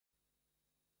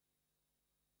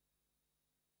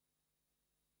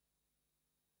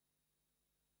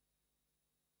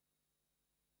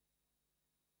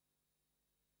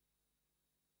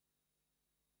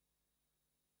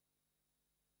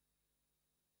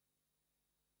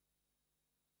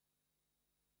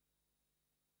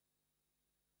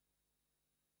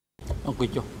ông quỳ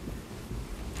cho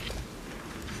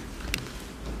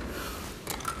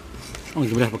ông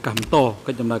chỉ phải cầm to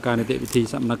cái chấmนาในเตวิธี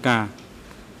สัมนาการ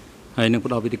ให้หนึ่งประ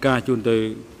ดาวิธีการจุนตัว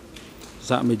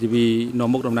สามจีบีนอ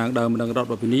มกดำนางดาวมันดังรอด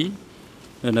แบบนี้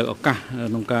ในโอกาส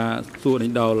นงการสู้ใน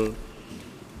ดาว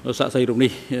สะใส่ตรง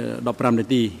นี้ดอกพรำใน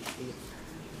ตี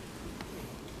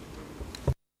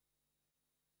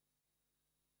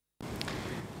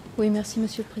Oui, merci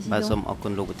Monsieur le Président.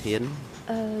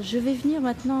 Je vais venir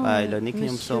maintenant,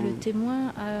 Monsieur le témoin,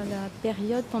 à la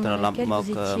période pendant laquelle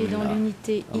vous étiez dans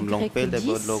l'unité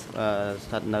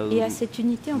Y10 et à cette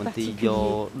unité en particulier.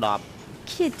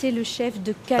 Qui était le chef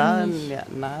de Camille?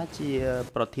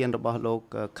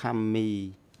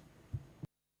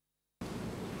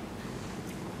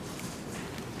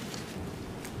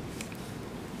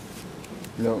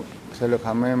 C'est le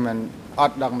Camille, mais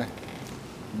autre dans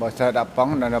บ่ใช่ดับป้อง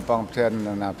นั่นดับป้องเพื่อน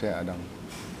นาเพื่อดัง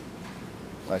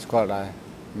ไปสกอลได้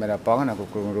ไม่ดับป้องนะกู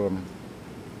กลุ่มรวม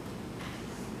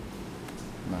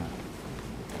มา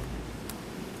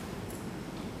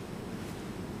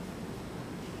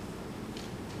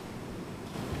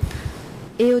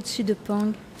Et au-dessus de Pang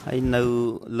ហើយនៅ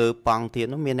លើប៉ង់ទៀត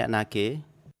នោះមានអ្នកណាគេ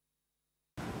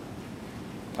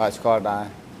ไปสกอลได้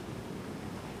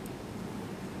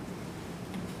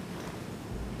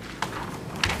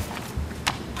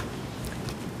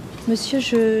Monsieur,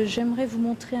 j'aimerais vous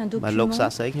montrer un document.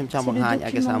 C'est le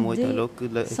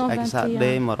document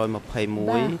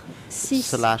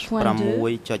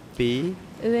D121/6.2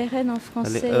 ERN en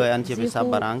français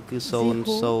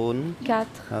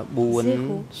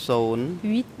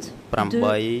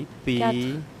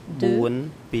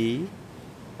 0040842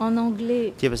 en anglais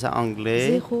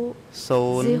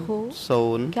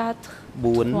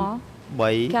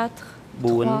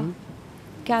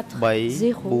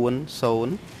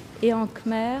 0043440 et en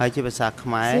khmer ហើយជាភាសាខ្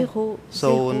មែរ 0040825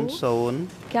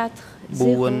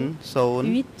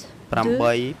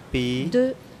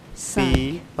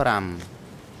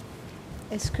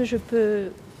 Est-ce que je peux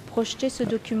projeter ce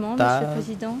document, Monsieur le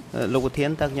Président? លោកប្រធាន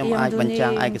តើខ្ញុំអាចបញ្ចាំ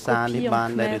ងឯកសារនេះបាន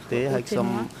ដែរឬទេហើយខ្ញុំ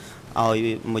ឲ្យ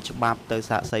មួយច្បាប់ទៅ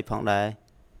សាកសីផងដែរ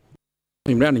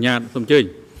ខ្ញុំអនុញ្ញាតសូមអញ្ជើញ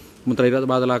មន្ត្រីរដ្ឋ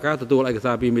បាលតុលាការទទួលឯក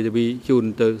សារពីមេធាវីជូន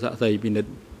ទៅសាកសីពិនិត្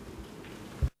យ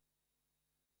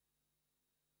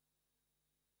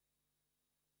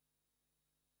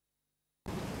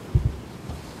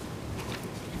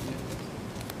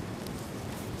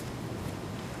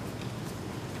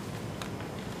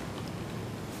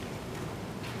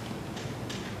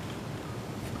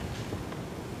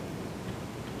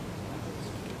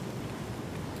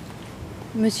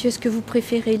Monsieur, est-ce que vous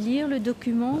préférez lire le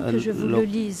document que je vous le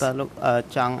lise?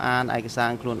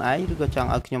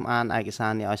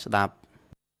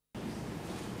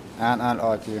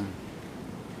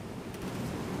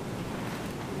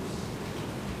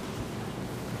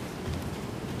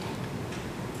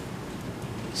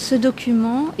 Ce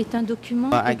document est un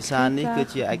document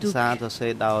écrit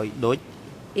par Douk.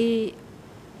 Et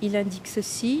il indique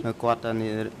ceci, je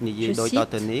cite,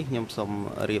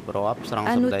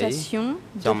 annotation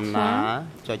de point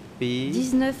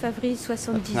 19 avril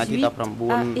 78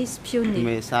 à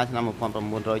espionner.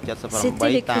 C'était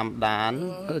l'équipe.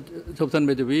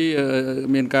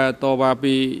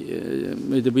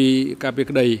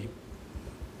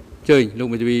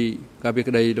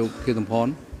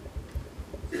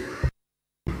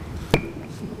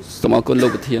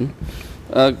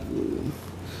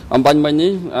 អំបញ្ញមិញ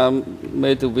នេះ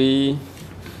មេធាវី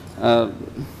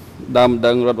ដើម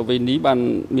ដឹងរដ្ឋវិនីបាន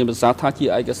មានប្រសាសន៍ថាជា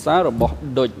ឯកសាររបស់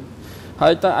ដូចហើ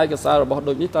យតើឯកសាររបស់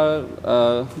ដូចនេះតើ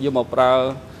យកមកប្រើ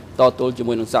តទល់ជា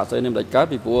មួយនឹងសាក្សីនេះមិនដាច់កើត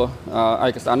ពីព្រោះឯ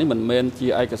កសារនេះមិនមែនជា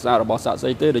ឯកសាររបស់សាក្សី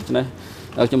ទេដូច្នេះ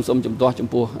ខ្ញុំសូមជំទាស់ចំ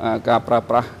ពោះការប្រើ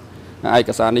ប្រាស់ឯ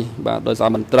កសារនេះបាទដោយសារ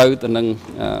មិនត្រូវទៅនឹង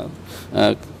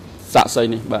សាក្សី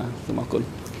នេះបាទសូមអរគុណ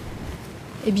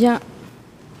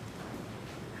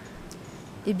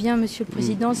Eh bien, Monsieur le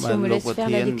Président, si on me laisse faire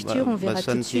la lecture, on verra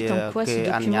tout de suite en quoi ce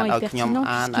document est pertinent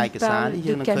puisqu'il parle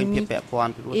de Camille et de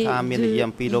Y10.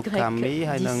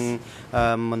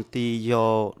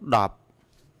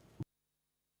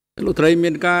 លោកត្រីមា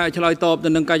នការឆ្លើយតបទៅ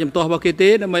នឹងការជំទាស់របស់គេទេ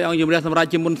ដើម្បីឲ្យជំរះសម្រាប់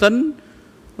ជាមុនសិន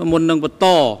មុននឹងបន្ត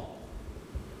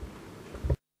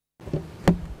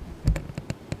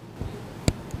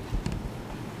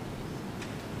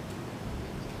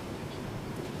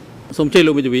សូមជ័យ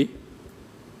លោកមេធា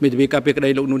វីការពីក្តី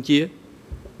លោកនួនជា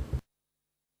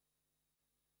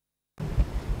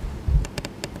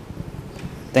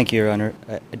à Thank you, Your Honor.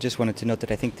 I just wanted to note that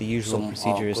I think the usual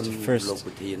procedure is to first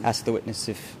ask the witness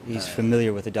if he's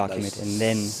familiar with the document, and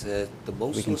then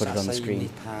we can put it on the screen,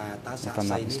 if I'm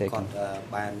not mistaken.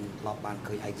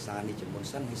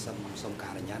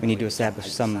 We need to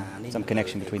establish some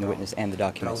connection between the witness and the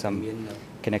document, some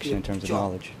connection in terms of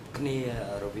knowledge.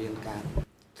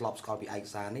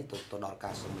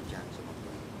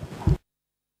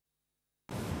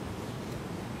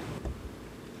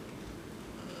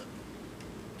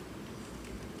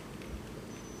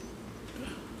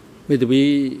 Vì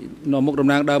vì nó một đồng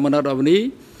năng đào mà nó đó ní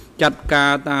chặt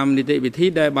cả tam nị tệ vị trí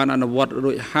đây ban ăn vật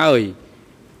rồi hơi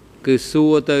cứ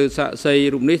xua từ xã xây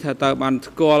rụng ní thà ta ban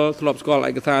scroll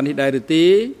lại cái sàn thì đây được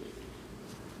tí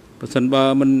phần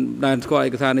bờ mình đàn scroll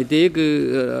cái sàn này tí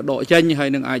cứ độ tranh hay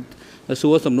nâng ai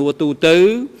xua sầm nua tu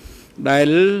tứ đây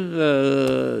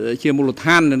chia một lụt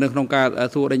than nâng trong cả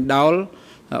xua đánh đáo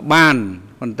bàn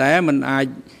còn té mình ai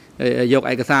dục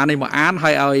ai cái sàn này mà án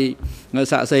hay ai người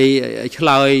xã xây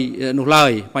lời nụ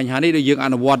lờiបញ្ហានេះដូចយើងអ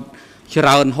នុវត្តច្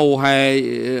រើនហូរហើយ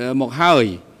មកហើយ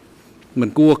មិន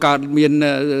គួរកើតមាន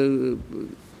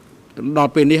ដ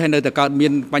ល់ពេលនេះហើយនៅតែកើតមា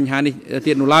នបញ្ហានេះ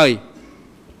ទៀតនោះឡើយ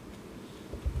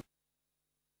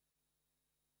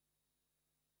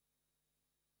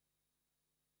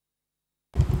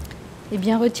Eh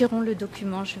bien, retirons le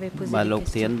document. Je vais poser des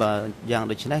questions. បើយ៉ាង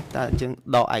ដូចនេះតើយើង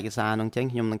ដកឯកសារនោះចេញ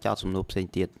ខ្ញុំនឹងចោទសំណួរផ្សេង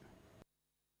ទៀត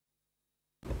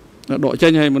ដកចេ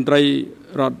ញឲ្យមន្ត្រី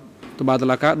រដ្ឋបាលតុ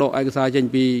លាការដកឯកសារចេញ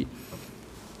ពី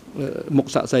មុខ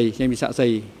សាក្សីចេញពីសាក្សី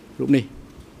រូបនេះ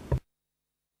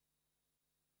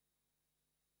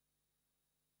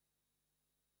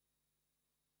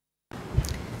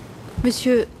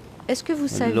Monsieur, est-ce que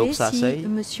vous savez si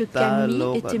Monsieur Camille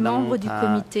était membre du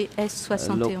comité S71?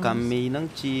 លោកកាមីនឹង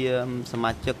ជាស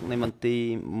មាជិកនៃម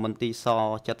ន្ទីរស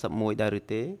71ដែរឬ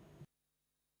ទេ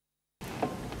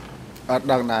អត់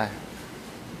ដឹងដែរ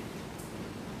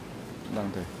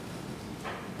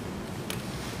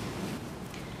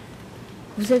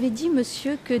Vous avez dit,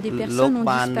 monsieur, que des personnes ont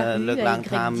disparu à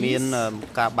Greg 10 et vous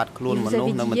avez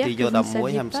dit hier que vous ne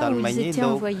saviez pas où ils étaient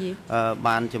envoyés.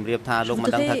 Je voudrais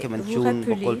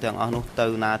vous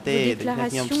rappeler vos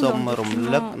déclarations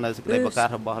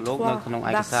dans le document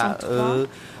E3/103,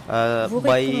 vos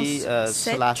réponses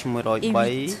 7 et 8.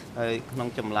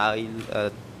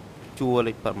 Vous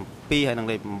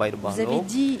avez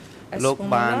dit à ce moment-là, et on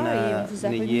vous a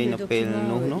remis le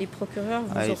document, les procureurs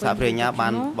vous auront remis le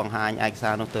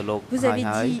document. Vous avez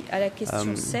dit à la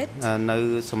question 7, qui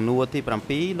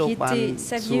était,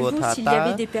 saviez-vous s'il y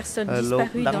avait des personnes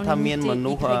disparues dans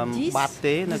l'unité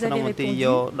Y10? Vous avez répondu,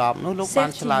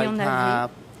 certes il y en avait.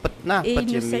 Et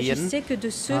il ne s'agissait que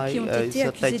de ceux qui ont été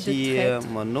accusés de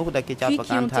traître, puis qui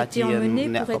ont été emmenés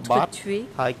pour être tués.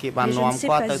 Mais je ne sais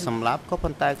pas où. À cette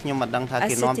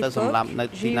époque,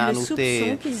 j'ai eu le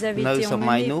soupçon qu'ils avaient été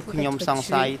emmenés pour être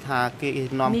tués.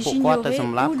 Mais j'ignorais où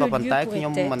le lieu pourrait être.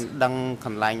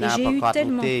 Et j'ai eu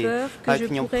tellement peur que je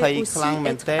pourrais aussi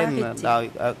être arrêtée.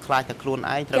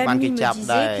 Camille me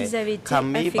disait qu'ils avaient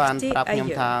été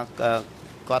affectés ailleurs.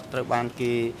 គាត់ត្រូវបាន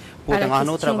គេពួកទាំងអស់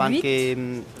នោះត្រូវបានគេ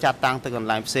ចាត់តាំងទៅកន្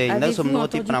លែងផ្សេងនៅសំណួរ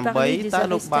ទី8តើ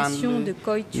លោកបាន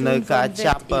នៅការ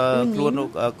ចាប់ខ្លួន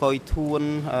កុយធួន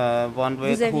វ៉ាន់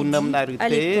វេហ៊ូនឹមដែរឬ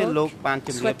ទេលោកបាន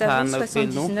ជំរាបថានៅពេល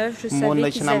នោះមុននៅ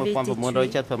ឆ្នាំ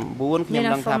 1979 ខ្ញុំ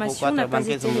ដឹងថាពួកគាត់ត្រូវបាន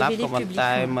គេសម្លាប់ក៏ប៉ុន្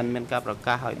តែมันមានការប្រ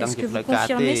កាសឲ្យដឹងជាផ្លូវការ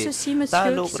ទេតើ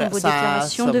លោករក្សា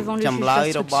ចម្លើយ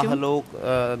របស់លោក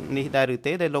នេះដែរឬ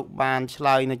ទេដែលលោកបានឆ្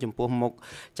លើយនៅចំពោះមុខ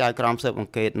ចៅក្រមស៊ើបអ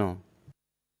ង្កេតនោះ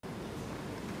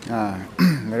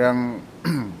រឿង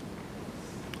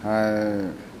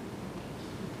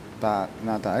តា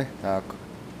ណាតាអី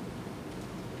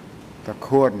តា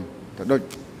ខួនតាដូច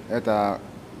តា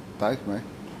តៃស្មើ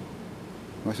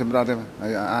មកសម្រាប់ទេ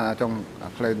អាចុង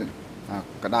ផ្លេក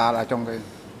កដាលអាចុងទេ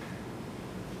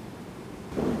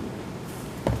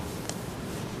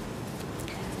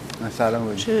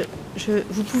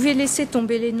Vous pouvez laisser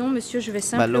tomber les noms, monsieur. Je vais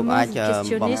simplement vous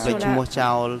questionner sur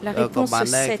la réponse 7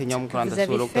 que vous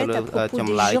avez faite à propos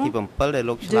des gens de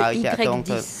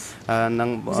Y10.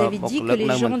 Vous avez dit que les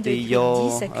gens de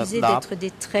Y10 accusés d'être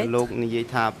des traîtres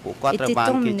étaient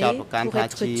emmenés pour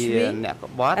être tués.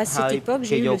 À cette époque,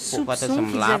 j'ai eu le soupçon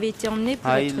qu'ils avaient été emmenés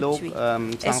pour être tués.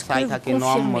 Est-ce que vous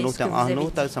confirmez ce que vous avez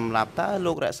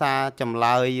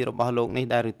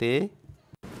dit?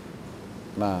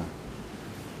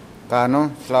 ការនោះ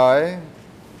ឆ្លើយ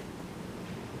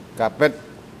ការពិត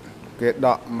គេដ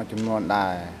កមួយចំនួនដែ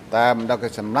រតែមិនដឹងគេ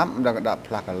សម្លាប់មិនដឹងគេដាក់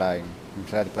ផ្លាស់កន្លែងមិន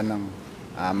ស្អាតប៉ុណ្ណឹង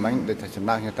អាមិញដូចថាសម្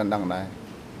លាប់ខ្ញុំតែដឹងដែរ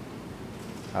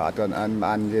អត់ទាន់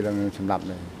បាននិយាយរឿងសម្លាប់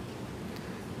ទេ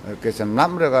គេសម្លា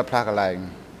ប់ឬក៏ផ្លាស់កន្លែង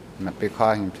ណាពេលខខ្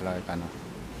ញុំឆ្លើយកាលនោះ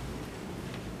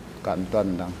cận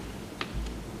tuần đằng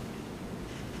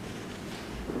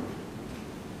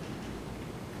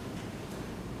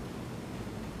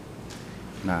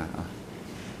nè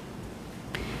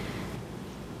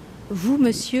Vous,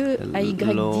 monsieur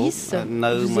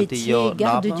AY10, vous étiez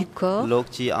garde du corps de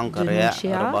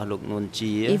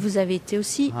Nunchea et vous avez été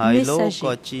aussi messager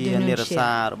de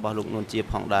Nunchea.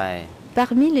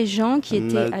 Parmi les gens qui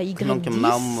étaient à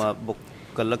Y10,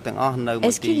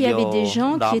 est-ce qu'il y avait des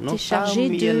gens qui étaient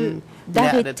chargés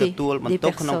d'arrêter des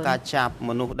personnes?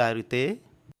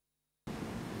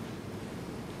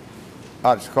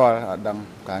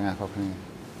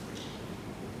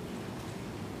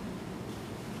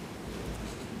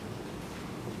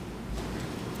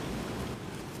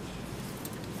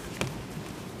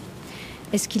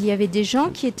 Est-ce qu'il y avait des gens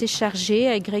qui étaient chargés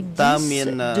à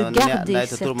Y10 de garder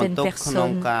certaines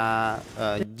personnes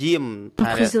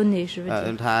emprisonnées, je veux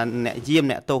dire?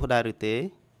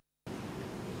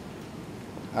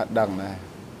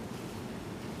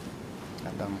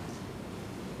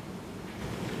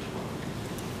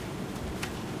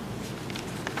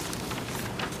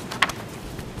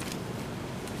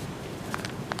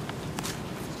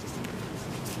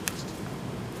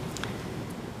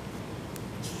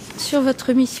 Sur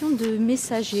votre mission de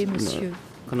messager, monsieur,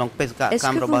 est-ce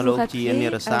que vous vous rappelez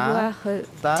avoir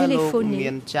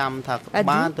téléphoné à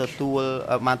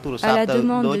la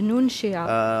demande de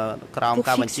Nunchea pour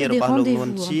fixer des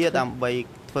rendez-vous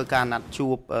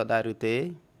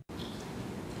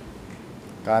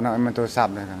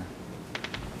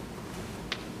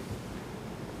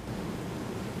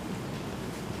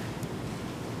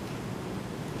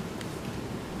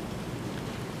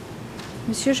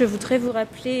Monsieur, je voudrais vous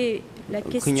rappeler la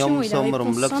question et la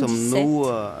réponse 117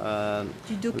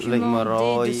 du document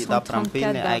D234-23 dans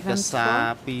lequel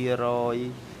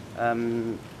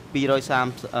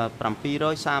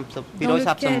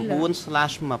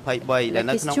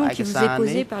la question qui vous est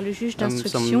posée par le juge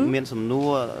d'instruction indique,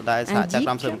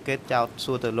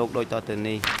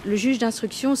 le juge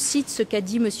d'instruction cite ce qu'a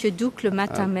dit M. Douk le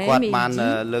matin même et il dit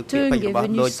Toeung est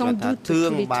venu sans doute tous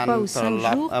les 3 ou 5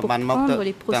 jours pour prendre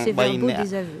les procès-verbaux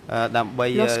des aveux.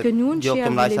 Lorsque Nunchea voulait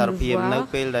me voir,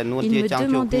 il me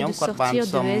demandait de sortir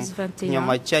de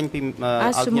S21.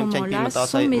 À ce moment-là,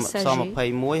 son messager,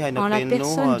 en la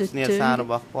personne de Toeung,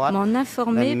 m'en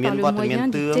informait par le moyen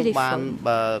du téléphone.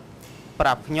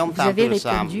 Vous avez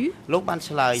répondu,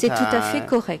 c'est tout à fait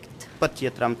correct.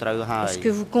 Est-ce que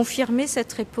vous confirmez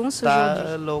cette réponse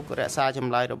aujourd'hui?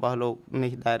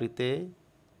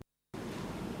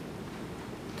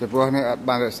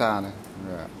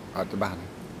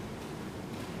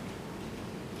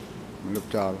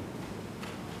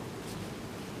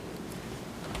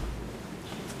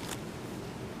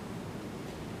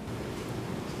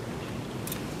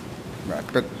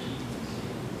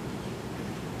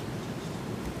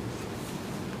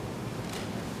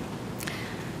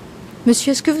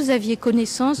 Monsieur, est-ce que vous aviez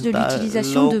connaissance de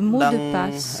l'utilisation de mots de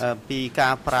passe?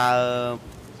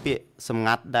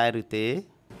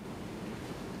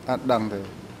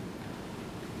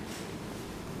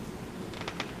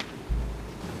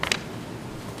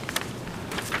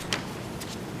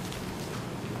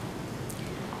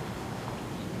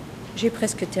 J'ai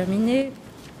presque terminé.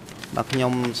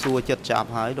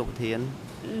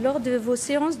 Lors de vos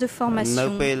séances de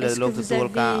formation, est-ce que vous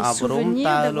avez souvenir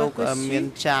d'avoir reçu une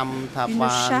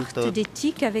charte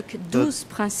d'éthique avec 12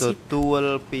 principes?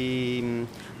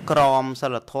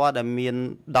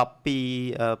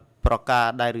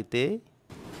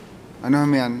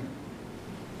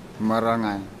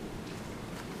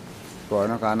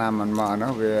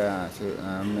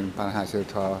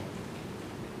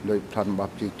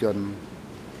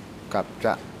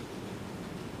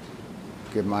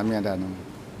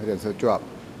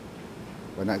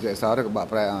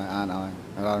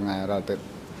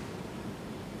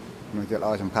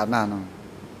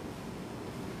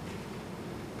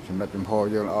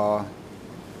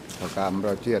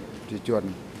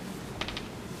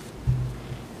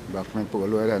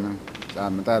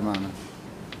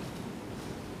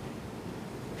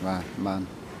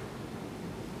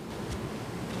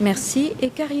 Merci.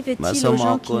 Et qu'arrivait-il aux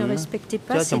gens qui ne respectaient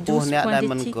pas ces 12 points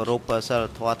d'éthique?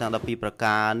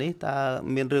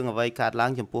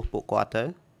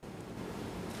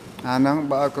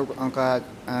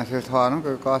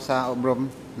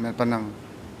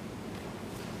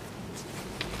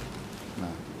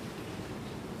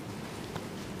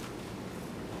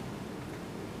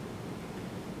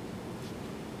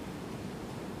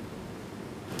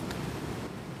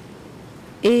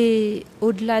 Et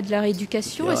au-delà de la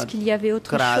rééducation, est-ce qu'il y avait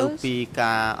autre chose?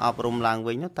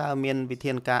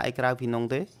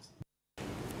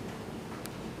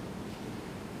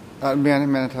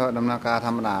 មានធ្វើដំណើរការធ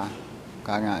ម្មតា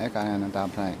ការងារនឹងតាម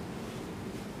ផ្នែក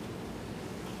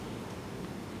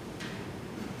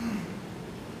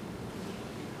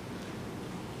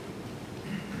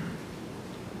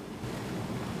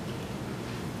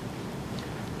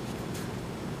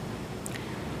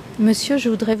Monsieur, je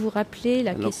voudrais vous rappeler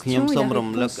la question et la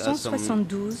réponse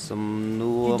 172 du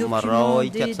document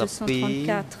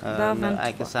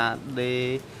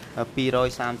D234/23.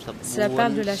 Cela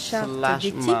parle de la charte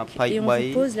d'éthique et on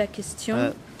vous pose la question,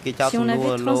 si on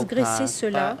avait transgressé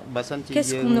cela,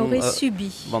 qu'est-ce qu'on aurait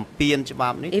subi?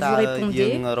 Et vous répondez,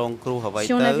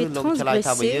 si on avait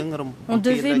transgressé, on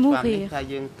devait mourir.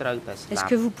 Est-ce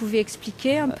que vous pouvez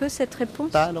expliquer un peu cette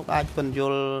réponse?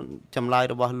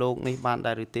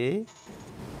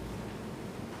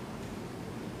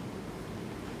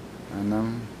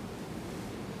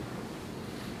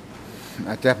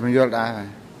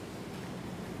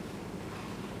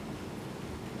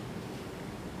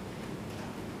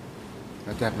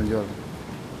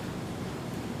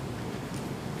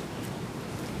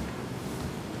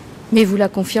 Mais vous la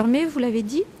confirmez, vous l'avez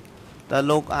dit?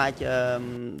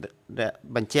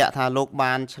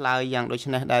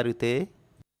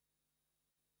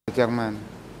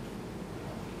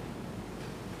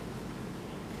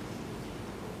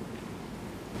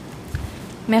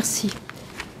 Merci.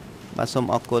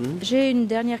 J'ai une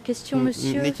dernière question,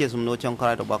 monsieur.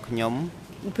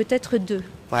 Ou peut-être deux.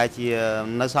 Ma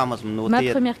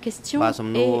première question est,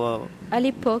 à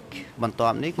l'époque,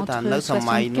 entre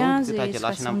 75 et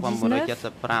 79,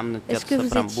 est-ce que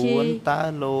vous étiez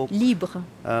libre?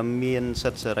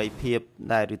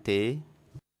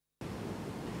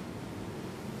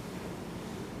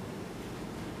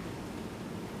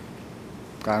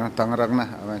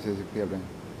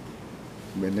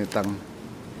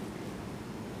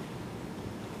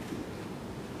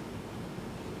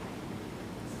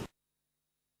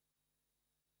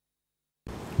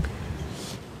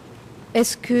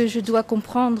 Est-ce que je dois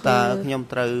comprendre?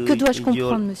 Que dois-je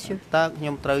comprendre, monsieur?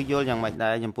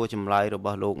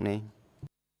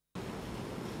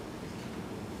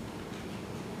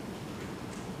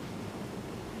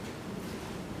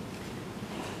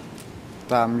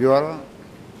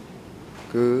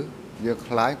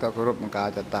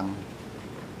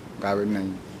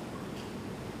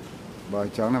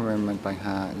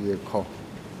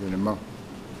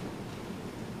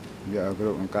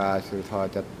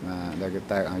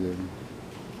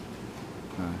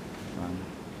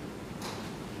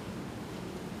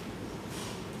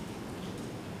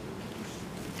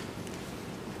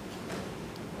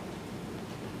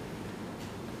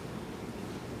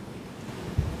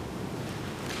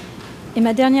 Et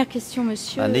ma dernière question,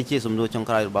 monsieur,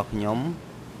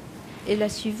 est la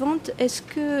suivante. Est-ce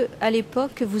que, à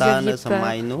l'époque, vous aviez peur?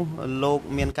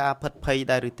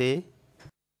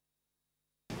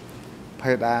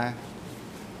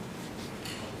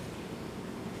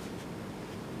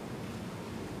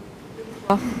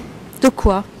 De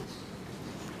quoi?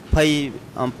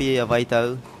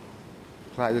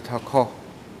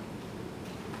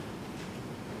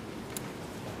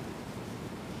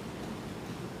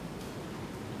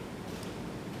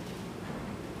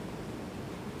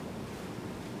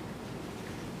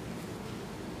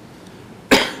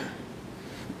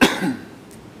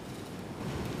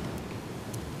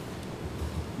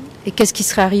 Et qu'est-ce qui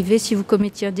serait arrivé si vous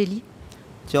commettiez un délit?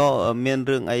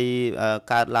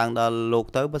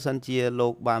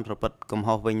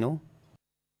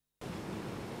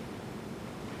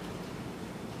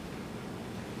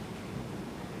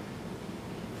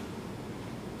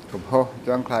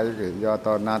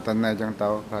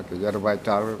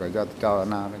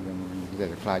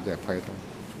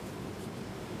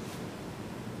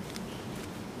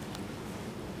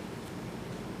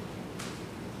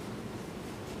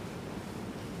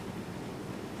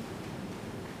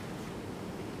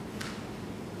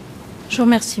 Je vous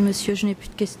remercie, monsieur. Je n'ai plus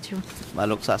de questions.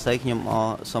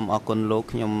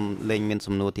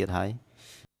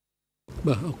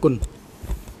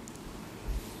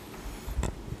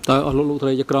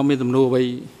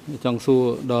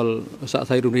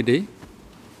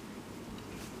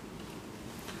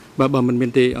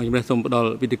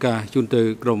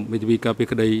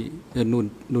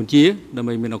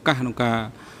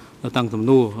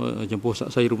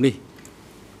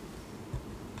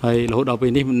 Hay là hỗ trợ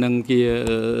về này năng kia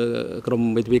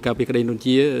cầm về việc cái đây nôn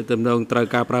chia tầm đồng trời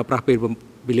cả pra về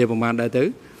việcประมาณ đại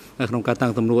tới trong cả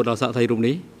tăng tầm nô đó xã thay rung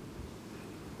ní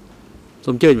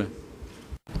xong chơi mà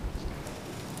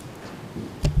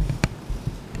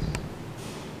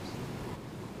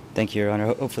Thank you, Your Honor.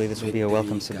 Hopefully this will be a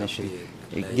welcome submission.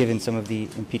 Given some of the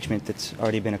impeachment that's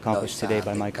already been accomplished today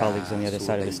by my colleagues on the other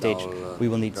side of the stage, we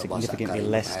will need significantly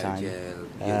less time.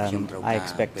 I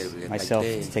expect myself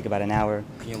to take about an hour.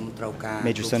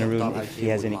 Major Sonarun, if he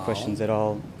has any questions at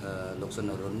all,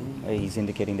 he's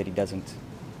indicating that he doesn't.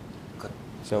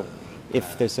 So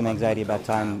if there's some anxiety about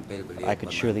time, I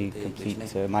could surely complete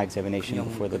my examination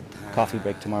before the coffee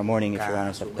break tomorrow morning if Your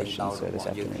Honors have questions this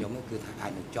afternoon.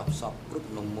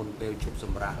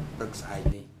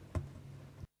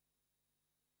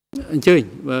 Chơi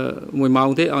mùi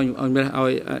màu thế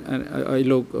ai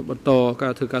lục to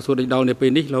cả thứ cả số định đau này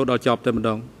bên đi lâu đào chọc tại một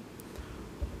đồng.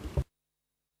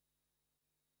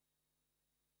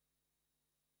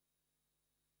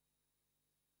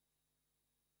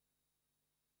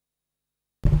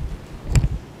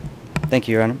 Thank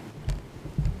you, Your Honor.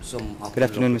 Good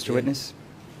afternoon, Mr. Witness.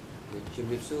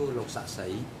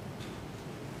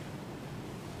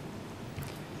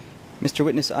 Mr.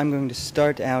 Witness, I'm going to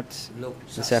start out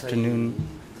this afternoon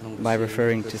by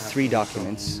referring to three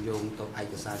documents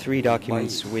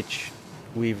which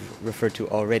we've referred to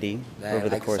already over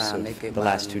the course of the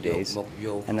last 2 days,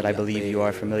 and that I believe you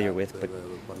are familiar with, but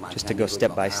just to go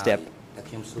step by step.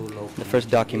 The first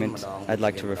document I'd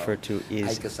like to refer to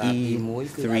is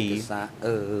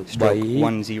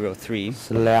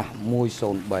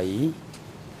E3/103,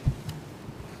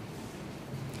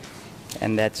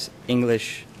 and that's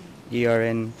English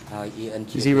ERN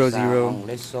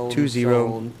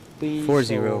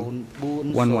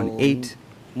 0020401118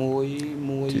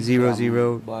 to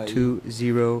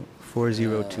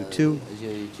 00204022.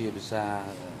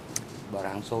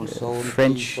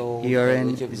 French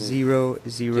ERN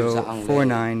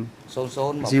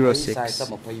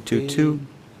 00490622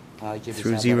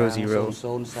 through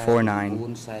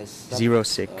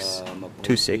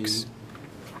 00490626,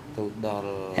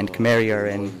 and Khmer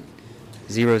ERN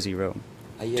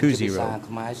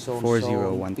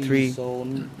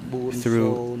 00204013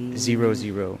 through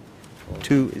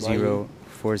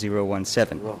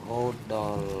 00204017.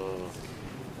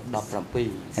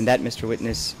 And that, Mr.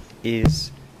 Witness,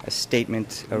 is a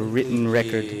statement, a written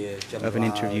record of an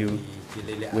interview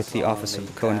with the Office of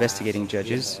the Co-Investigating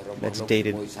Judges that's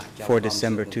dated 4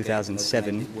 December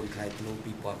 2007.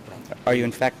 Are you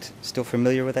in fact still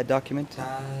familiar with that document?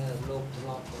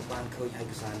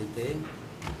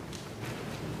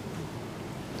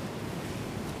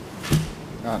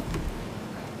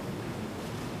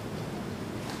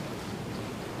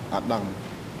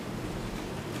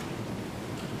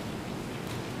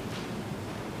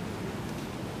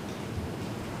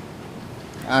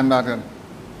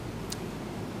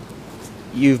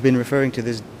 You've been referring to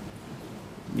this.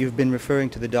 You've been referring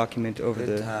to the document over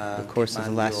the course of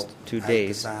the last 2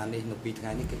 days.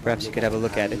 Perhaps you could have a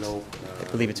look at it. I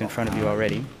believe it's in front of you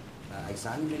already.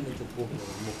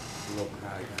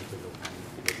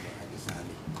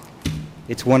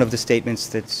 It's one of the statements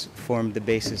that's formed the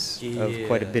basis of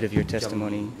quite a bit of your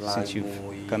testimony since you've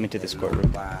come into this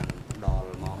courtroom.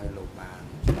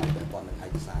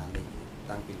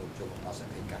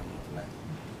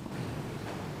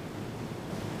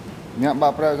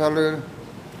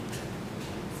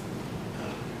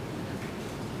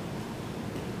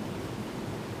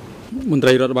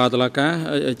 Menteriរដ្ឋបាលតុលាការ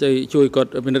ជួយគា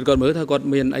ត់ពិនិត្យគាត់មើលថាគាត់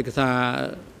មានឯកសារ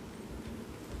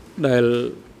ដែល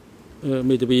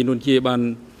មេធាវីនួនជាបាន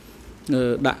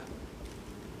ដាក់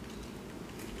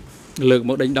លើកម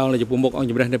កដេញដោលនៅចំពោះមុខអង្គ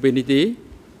ជំរះនៅពេលនេះទេ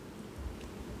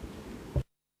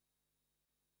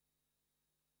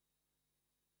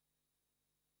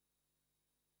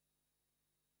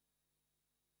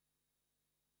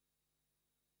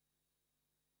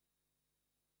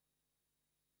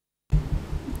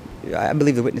I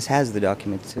believe the witness has the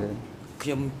document.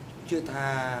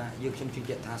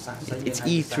 It's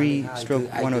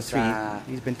E3/103.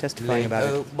 He's been testifying about it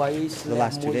for the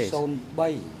last 2 days.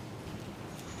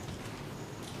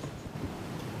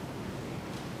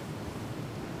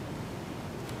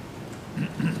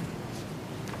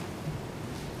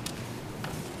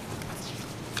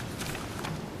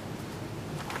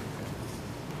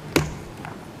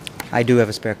 I do have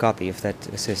a spare copy if that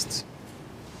assists.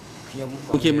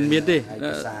 ជាមិនមានទេ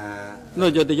នៅ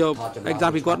យកទៅយក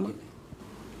exam ពីគាត់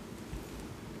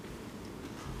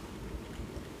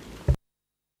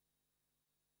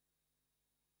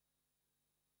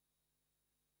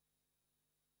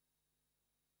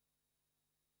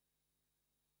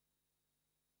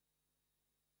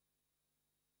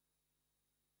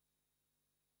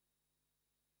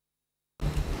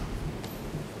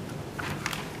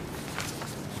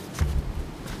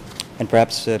And And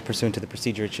perhaps pursuant to the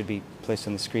procedure, it should be placed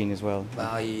on the screen as well.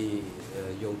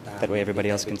 That way everybody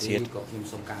else can see it.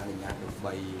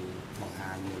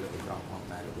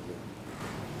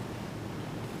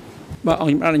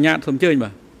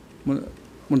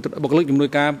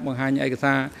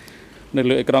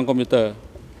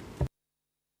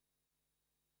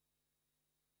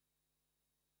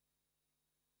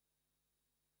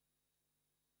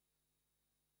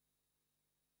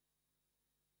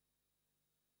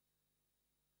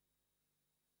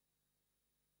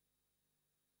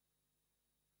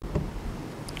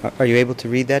 Are you able to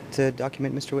read that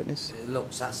document, Mr. Witness?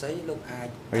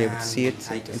 Are you able to see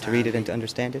it and to read it and to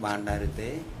understand it? Well,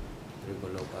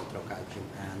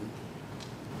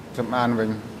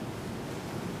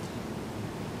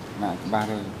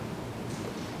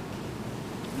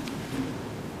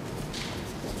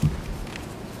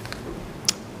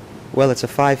 it's a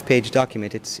 5-page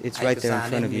document. It's right there in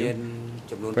front of you.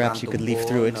 Perhaps you could leaf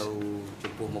through it.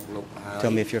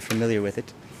 Tell me if you're familiar with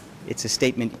it. It's a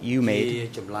statement you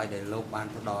made.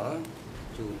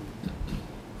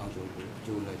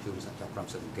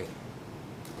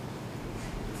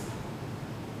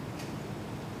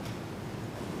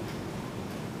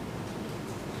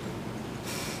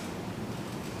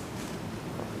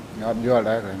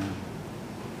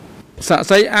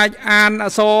 Say an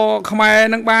so khmer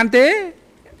nang ban te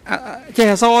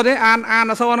che so thế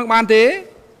an so nang ban te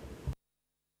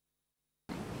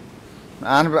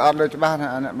an về ăn lư cho ban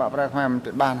an bạ ra khoai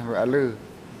mình ban về ăn lư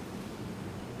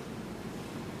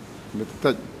được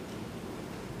tịnh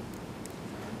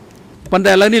vấn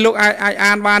đề lớn đi lúc ai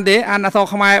an ban thế an so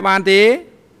khmer ban thế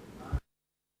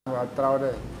trao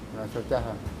đây là sao cha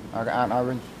cái an ao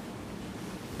bên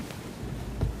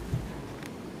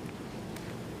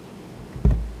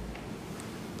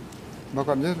bao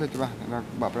con nhớ lên cho bạn là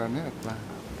bạ ra nữa là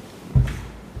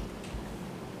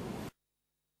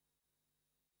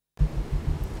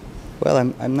Well,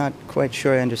 I'm not quite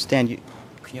sure I understand.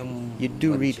 You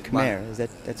do read Khmer,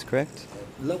 that's correct?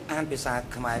 Lúc an pisa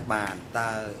Khmer bàn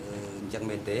ta chẳng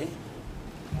mến thế.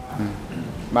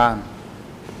 Bàn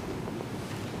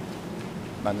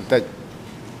tịch.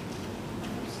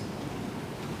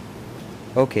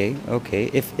 Okay.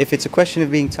 If it's a question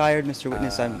of being tired, Mr.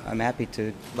 Witness, I'm happy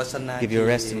to give you a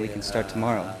rest and we can start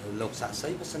tomorrow. Lộc xã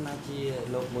sấy bớt chi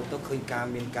lộc một tốc khơi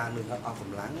cam miền cam người họ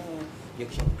phẩm láng việc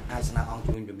trong ai sana ông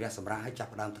chúng mình sắm ra hay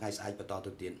chặt đam ngày sai bớt to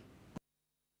tự tiền.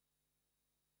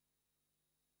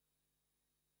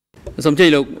 Xong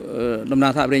chơi lộc đầm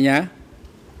nào thạ đây nhá.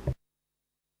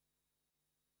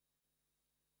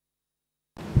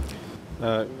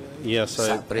 Yes, I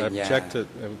object to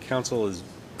counsel is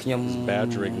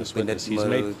badgering this witness. He's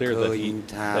made clear that he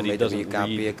doesn't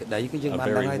read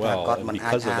very well, and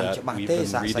because of that, we've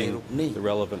been reading the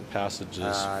relevant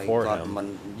passages for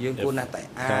him. If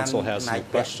counsel has some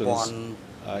questions,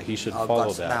 he should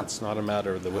follow that. It's not a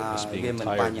matter of the witness being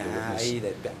tired. The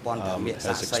witness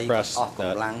has expressed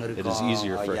that it is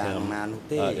easier for him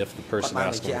if the person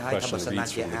asking the question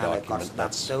reads from the document.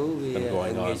 That's been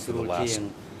going on for the last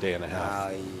day and a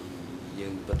half.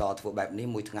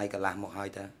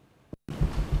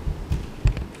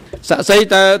 Xã xây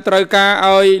trời ca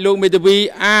ơi lúc mình đi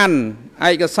an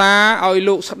ai cả xa ơi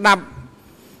lúc sắp đập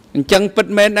chân bật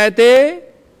men đại thế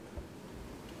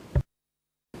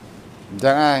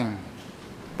chẳng anh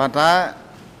bạn ta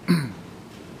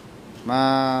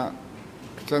mà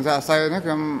chân xã xây nó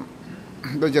cầm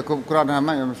đôi giờ cũng còn làm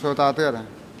mạnh số ta tiếc à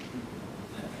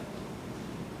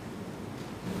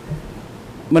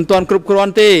mình toàn cướp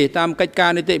con tê tam cách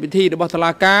caใน ពិធី របស់ តុ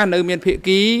លាការ នៅ មាន ភា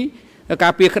គី កា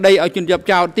រពារ ក្តី ឲ្យ ជនជាប់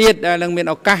ចោទ ទៀត ដែល នឹង មាន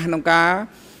ឱកាស ក្នុង ការ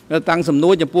តាំង សំណួ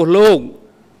រ ចំពោះ លោក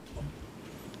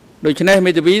ដូច្នេះ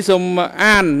មេធាវី សូម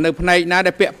អាន នៅ ផ្នែក ណា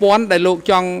ដែល ពាក់ព័ន្ធ ដែល លោក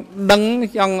ចង់ ដឹង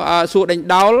ចង់ សួរ ដេញ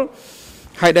ដោល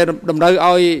ហើយ ដែល តម្រូវ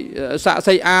ឲ្យ សាក់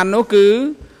សី អាន នោះ គឺ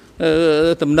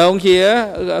តំណង ជា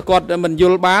គាត់ មិន យ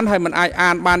ល់ បាន ហើយ មិន អាច អា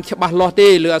ន បាន ច្បាស់ លាស់ ទេ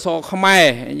លើ អក្សរ ខ្មែរ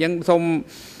អញ្ចឹង សូម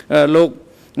លោក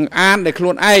អាន ដែល ខ្លួ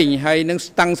ន ឯង ហើយ នឹង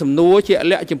តាំង សំណួរ ជា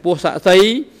លក្ខ ចំពោះ សាក់សី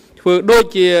ធ្វើ ដូច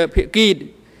ជា ភាគី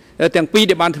ទាំង ពីរ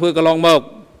ដែល បាន ធ្វើ កន្លង មក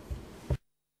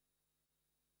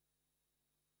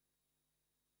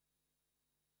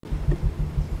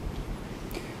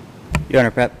Your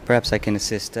Honor, perhaps I can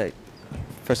assist.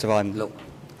 First of all, I'm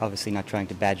obviously not trying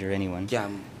to badger anyone.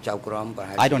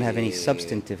 I don't have any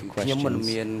substantive questions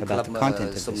about the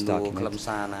content of this document,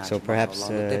 so perhaps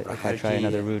if I try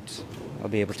another route, I'll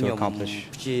be able to accomplish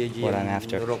what I'm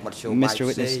after. Mr.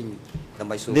 Witness,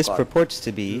 this purports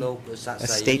to be a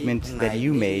statement that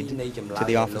you made to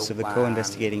the Office of the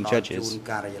Co-Investigating Judges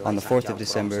on the 4th of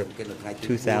December,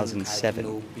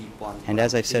 2007. And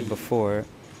as I've said before,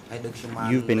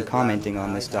 You've been commenting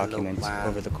on this document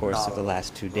over the course of the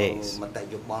last 2 days.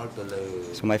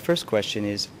 So my first question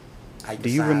is, do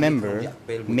you remember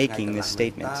making this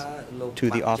statement to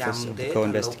the Office of the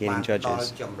Co-Investigating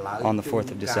Judges on the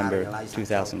 4th of December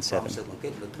 2007?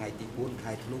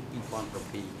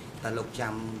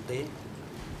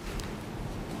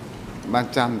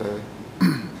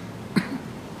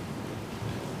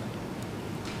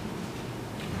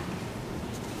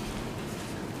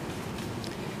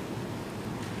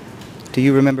 Do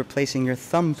you remember placing your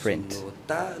thumbprint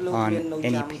on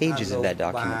any pages of that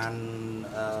document?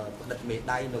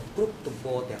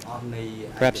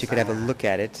 Perhaps you could have a look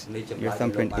at it. Your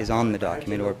thumbprint is on the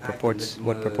document, or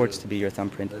what purports to be your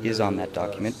thumbprint is on that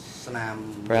document.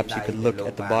 Perhaps you could look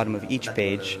at the bottom of each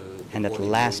page and at the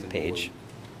last page.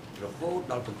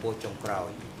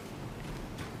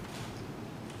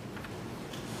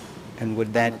 And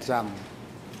would that...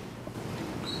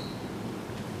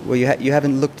 Well, you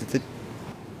haven't looked at the...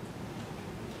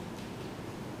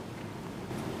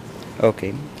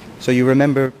 Okay. So you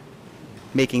remember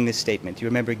making this statement. You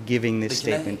remember giving this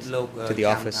statement to the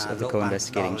Office of the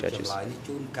Co-Investigating Judges.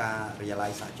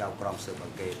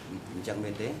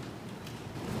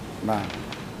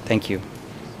 Thank you.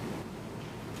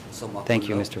 Thank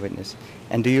you, Mr. Witness.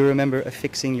 And do you remember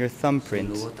affixing your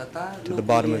thumbprint to the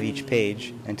bottom of each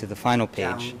page and to the final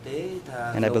page?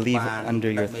 And I believe under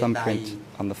your thumbprint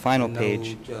on the final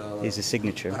page is a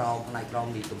signature.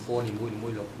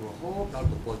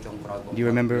 Do you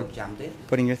remember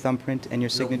putting your thumbprint and your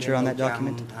signature on that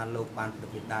document?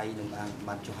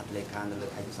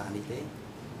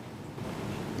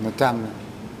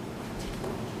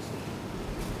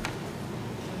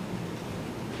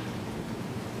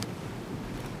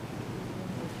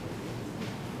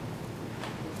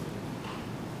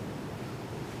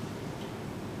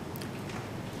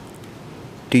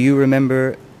 Do you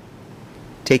remember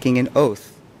taking an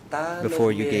oath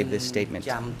before you gave this statement,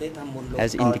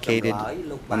 as indicated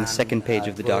on the second page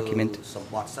of the document?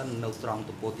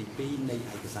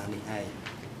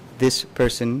 This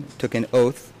person took an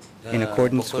oath in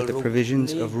accordance with the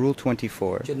provisions of Rule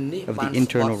 24 of the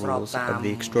internal rules of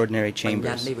the extraordinary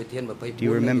chambers. Do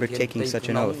you remember taking such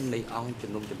an oath?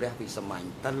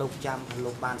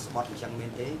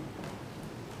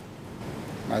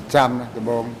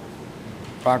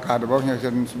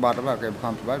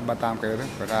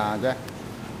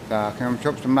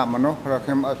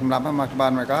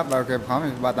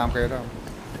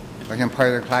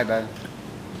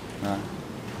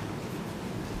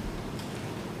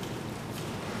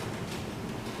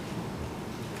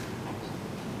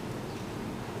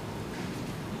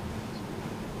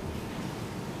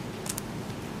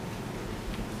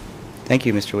 Thank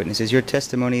you, Mr. Witness. Is your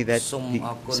testimony that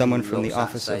someone from the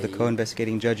Office of the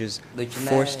Co-Investigating Judges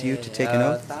forced you to take an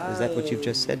oath? Is that what you've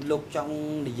just said?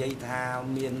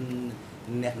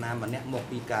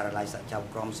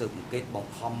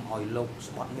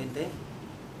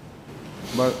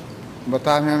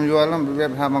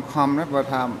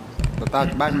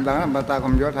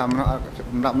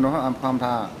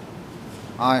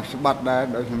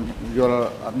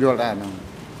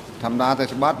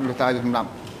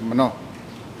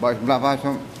 Bởi làm vai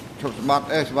chụp bắt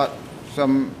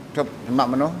xâm chụp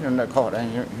nằm nó nhưng lại khó đấy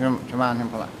nhưng mà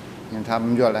nhưng lại nhưng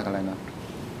tham vô lại cái này nó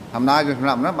tham nay chụp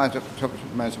nằm nó mà chụp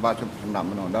mà bắt chụp nằm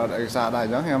nó đó là xa đây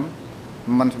giống như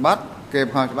mình bắt kịp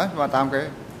không bắt và tam cái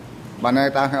bạn này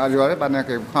ta ở dưới đấy bạn này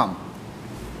kịp không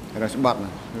rồi bắt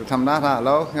này tham đá thà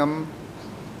lâu nhưng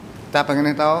ta phải cái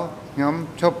này tao nhưng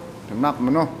chụp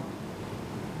nằm nó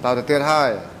tao được tiệt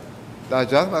hai đại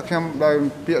chắc là xem đây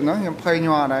chuyện nó xem phay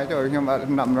nhòa đấy rồi xem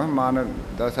nằm nó mà nó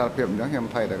sao phim nó xem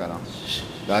phay được cả đó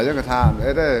đại chắc cái thang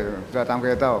đấy đấy ra tam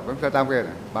kia tao cũng ra tam kia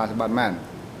ba sẽ bận mền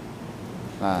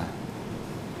nè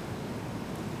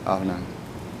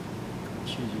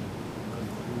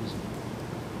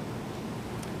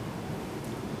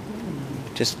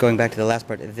Just going back to the last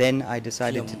part, then I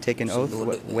decided to take an oath.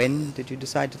 When did you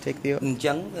decide to take the oath?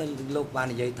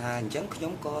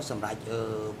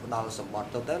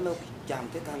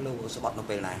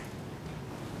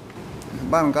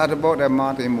 Ban cả bộ đem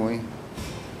mà thì mũi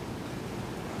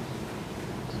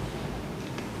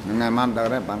ngày mai đó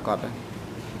đấy ban cọt đấy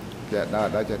giờ đó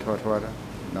จะthua đó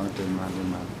đang tìm mà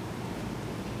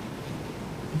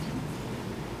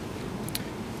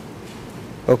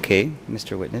Okay,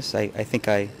 Mr. Witness, I think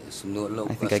I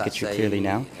get you clearly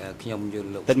now.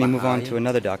 Let me move on to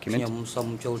another document.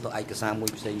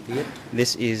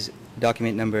 This is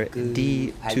document number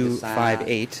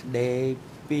D258.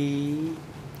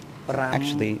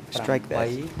 Actually, strike that.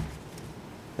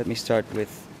 Let me start with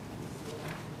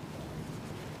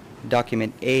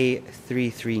document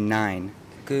A339.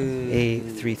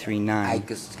 A339.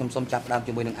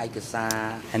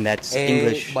 And that's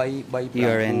English ERN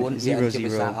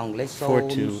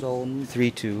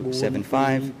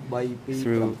 00423275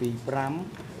 through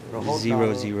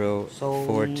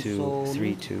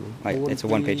 004232. Right, it's a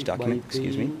one-page document,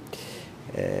 excuse me.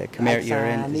 Khmer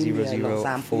ERN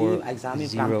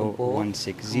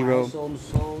 00401060.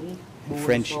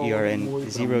 French ERN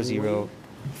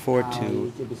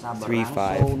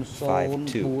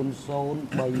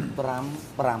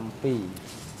 00423552.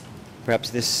 Perhaps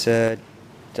this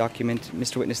document,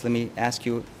 Mr. Witness, let me ask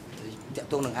you,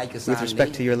 with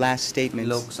respect to your last statement,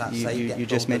 you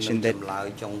just mentioned that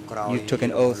you took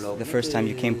an oath the first time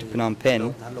you came to Phnom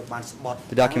Penh.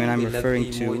 The document I'm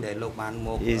referring to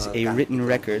is a written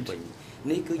record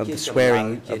of the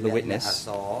swearing of the witness,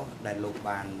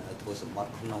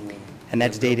 and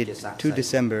that's dated 2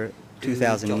 December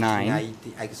 2009.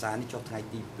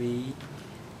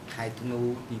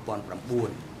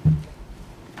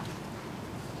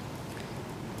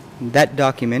 That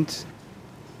document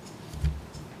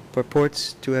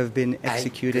purports to have been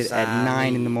executed at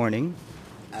 9 in the morning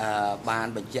on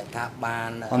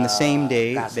the same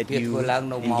day that you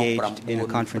engaged in a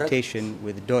confrontation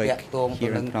with Doik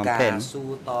here in Phnom Penh.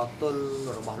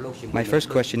 My first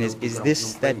question is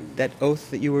this that oath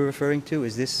that you were referring to?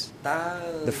 Is this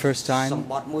the first time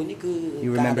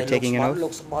you remember taking an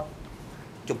oath?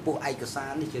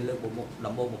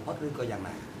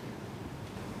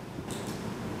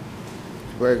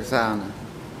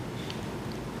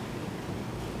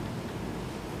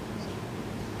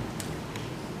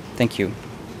 Thank you.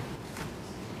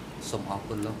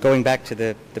 Going back to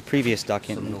the previous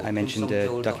document, I mentioned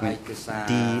document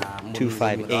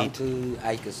D258.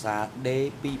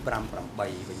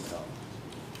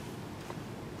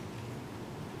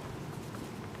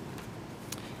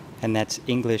 And that's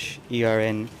English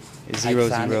ERN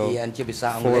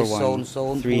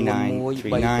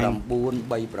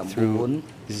 00413939 through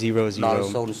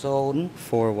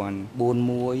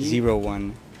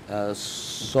 004101.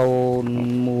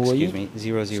 Excuse me,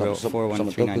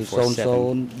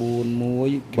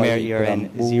 00413947. Khmer ERN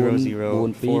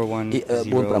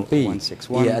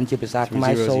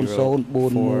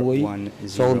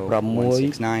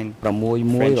 00411040410169.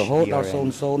 French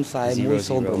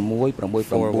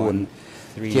ERN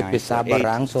ជាភាសាបា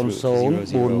រាំង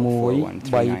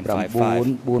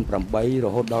00413948រ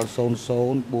ហូតដល់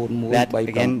004145 That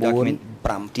again, document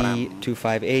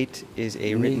D258 is a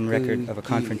written record of a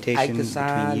confrontation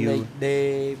between you and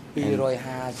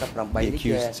the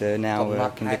accused, now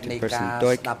convicted person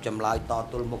Doik.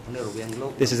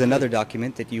 This is another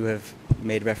document that you have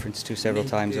made reference to several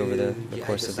times over the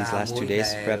course of these last 2 days.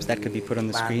 Perhaps that could be put on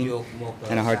the screen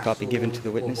and a hard copy given to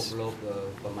the witness.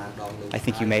 I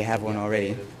think you may have one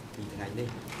already.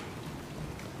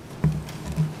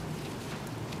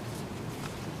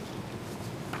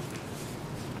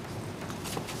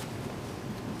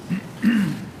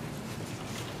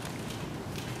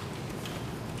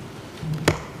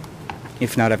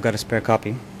 If not, I've got a spare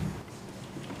copy.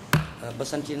 បើ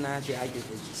សិនជាណាជាឯក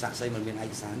សាកសីមិនមានឯ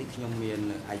កសារនេះខ្ញុំមាន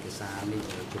ឯកសារនេះ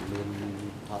ចំនួន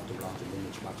ថតចម្លងចំនួន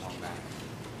ច្បាប់ផងដែរ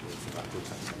សម្រាប់ទូរ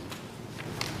ស័ព្ទ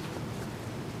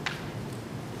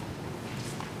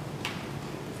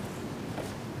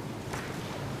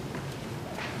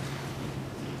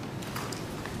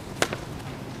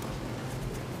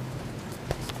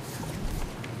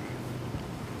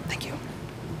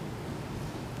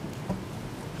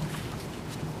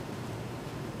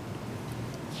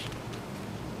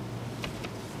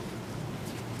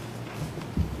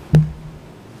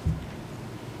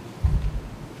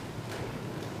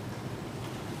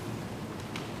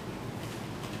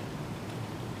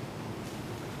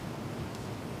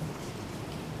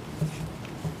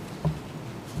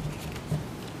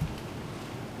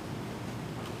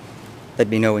Let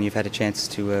me know when you've had a chance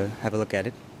to have a look at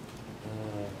it.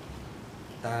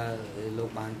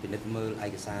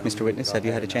 Mr. Witness, have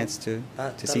you had a chance to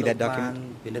see that document?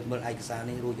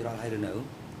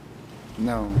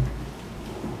 No.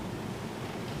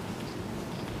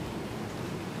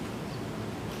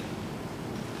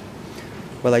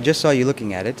 Well, I just saw you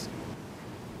looking at it.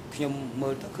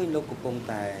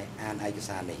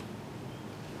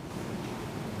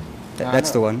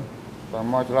 That's the one.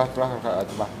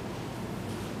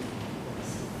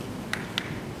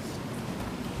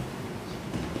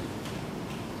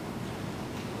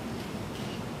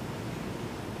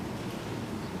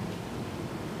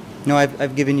 No,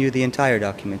 I've given you the entire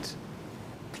document.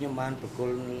 You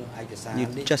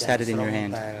just had it in your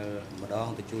hand.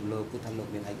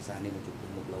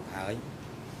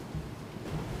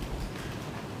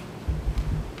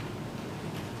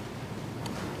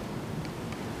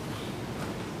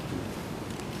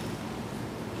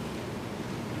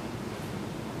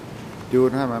 ជួន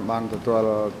ហើយមិនបានទទួល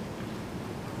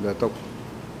លើទុក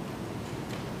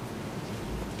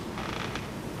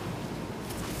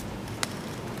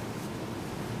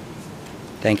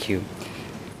Thank you.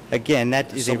 Again, that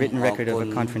is a written record of a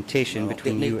confrontation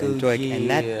between you and Toeung, and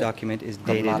that document is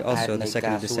dated also the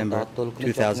 2nd of December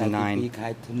 2009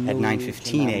 at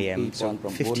 9:15 a.m., so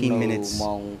 15 minutes,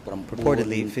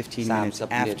 purportedly 15 minutes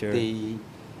after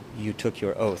you took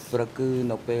your oath.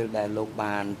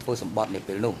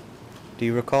 Do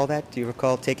you recall that? Do you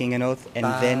recall taking an oath and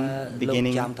then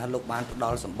beginning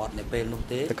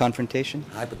the confrontation?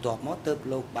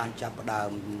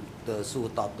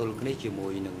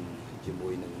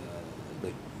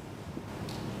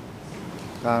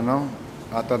 កាលនោះ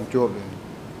អត់ទាន់ជួបទេ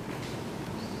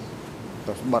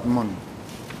ទៅស្បត់មុន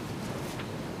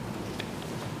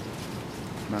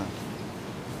ណា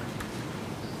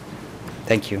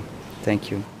Thank you. Thank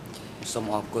you. សូម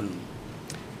អរគុណ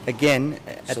Again,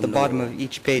 at the bottom of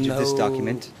each page of this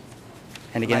document,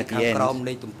 and again at the end,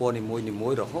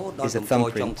 is a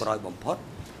thumbprint,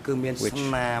 which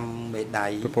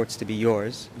purports to be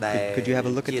yours. Could you have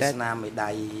a look at that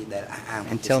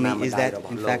and tell me, is that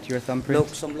in fact your thumbprint?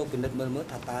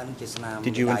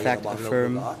 Did you in fact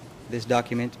affirm this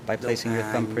document by placing your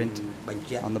thumbprint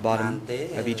on the bottom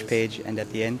of each page and at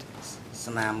the end?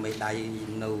 ស្នាមមេដៃ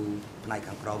នៅផ្នែក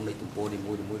ខាងក្រោមនៃទំព័រនី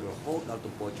មួយៗរហូតដល់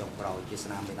ទំព័រចុងក្រោយជាស្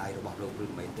នាមមេដៃរបស់លោកឬ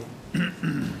មិនទេ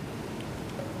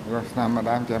ស្នាមមេ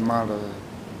ដៃចាំមកទៅ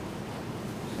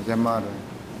ចាំមកទៅ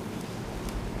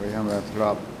ពេលខ្ញុំធ្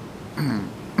លាប់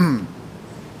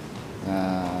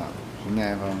សញ្ញា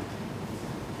ផង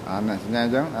អានសញ្ញាអ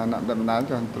ញ្ចឹងអានដំណើរ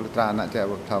ចុះត្រាអ្នកចេះ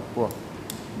វឹកថាពោះ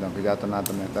ដល់ប្រយ័ត្នតំណ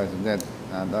តែសញ្ញា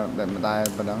ដល់ម្ដាយ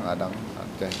ប៉ុណ្ណឹងអត់ដឹងអ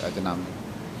ត់ចេះចំណាំ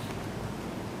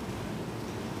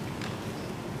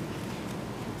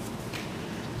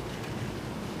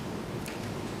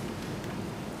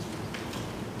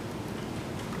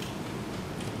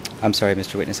I'm sorry,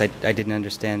 Mr. Witness, I didn't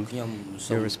understand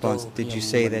your response. Did you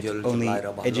say that only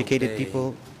educated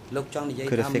people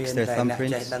could affix their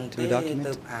thumbprints to a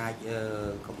document?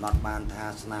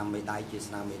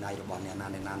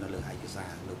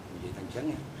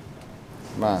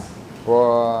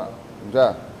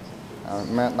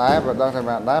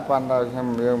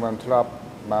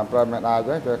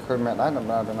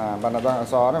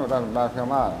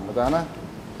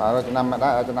 Kalau jenam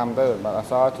ada jenam tu,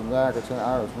 asal jenam kecil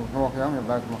ada semua yang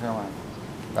mana.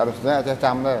 Kalau jenam ada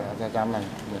jam tu, ada jam ni.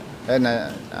 Ini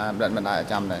berat mana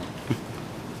jam ni.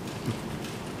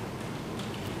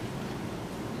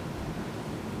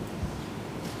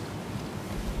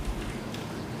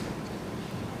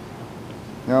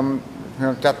 Nyom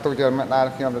cat tu je mana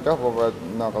nyom tu bawa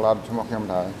nak kalau semua nyom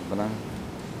dah, benar.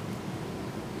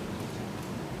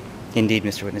 Indeed,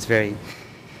 Mr. Witness, very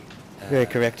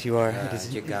correct you are. It is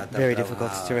very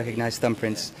difficult to recognize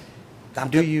thumbprints.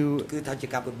 Do you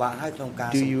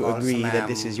agree that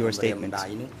this is your statement?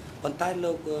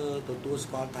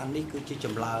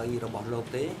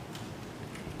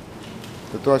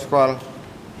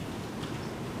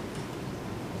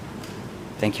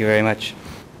 Thank you very much.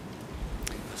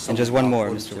 And just one more,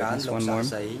 Mr. Witness, one more.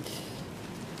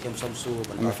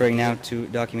 I'm referring now to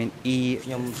document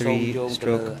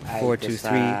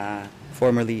E3/423.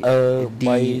 Formerly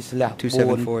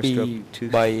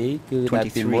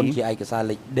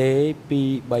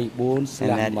D274/23,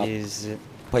 and that is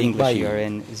English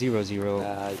ERN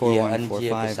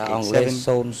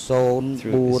 00414587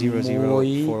 through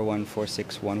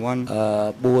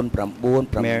 00414611,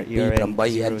 Khmer ERN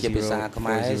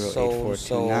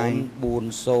 00408429 through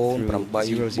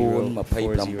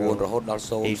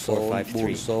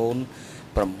 00408453.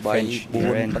 French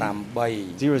ERN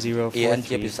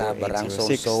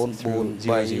 00434806 through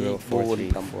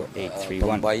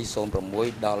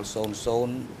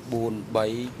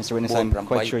 00434831. Mr. Witness, I'm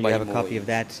quite sure you have a copy of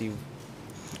that. You've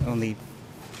only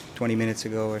 20 minutes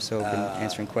ago or so been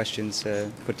answering questions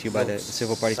put to you by the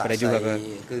civil parties, but I do have a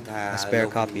spare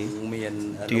copy.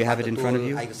 Do you have it in front of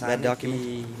you, that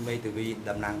document?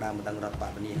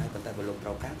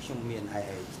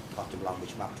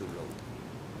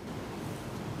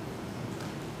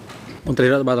 មន្ត្រី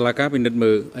រដ្ឋបាលតុលាការពិនិត្យ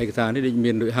មើលឯកសារនេះដូច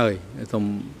មានដូចហើយសូម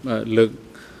លើក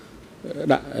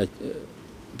ដាក់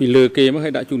ពីលើគេមកឲ្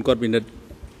យដាក់ជូនគាត់ពិនិត្យ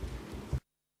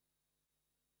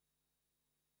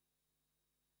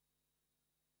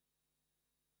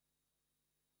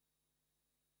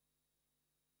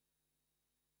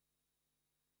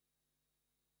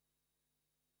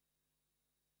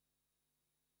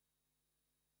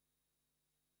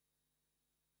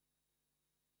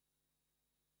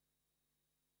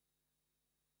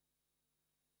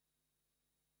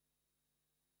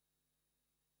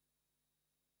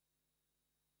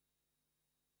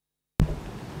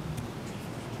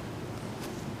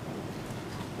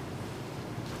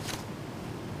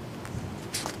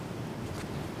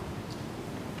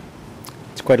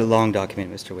It's quite a long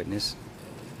document, Mr. Witness.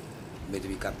 Do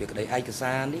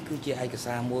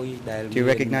you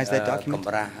recognize that document?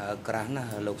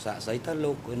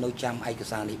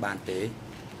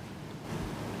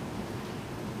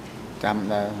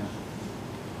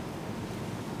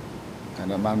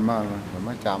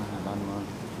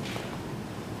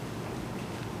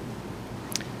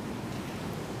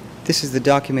 This is the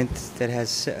document that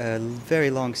has a very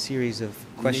long series of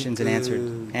questions and answers,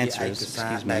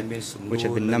 which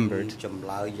have been numbered.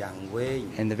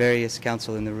 And the various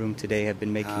counsel in the room today have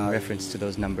been making reference to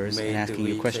those numbers and asking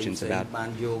you questions about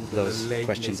those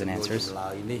questions and answers.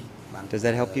 Does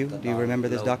that help you? Do you remember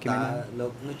this document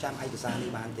now?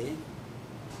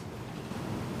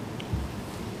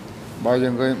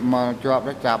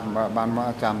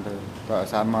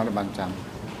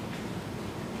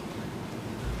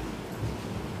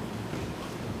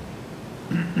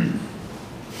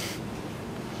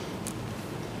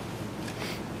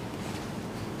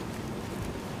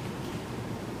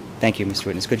 Thank you, Mr.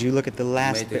 Witness. Could you look at the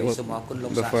last bit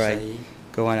before I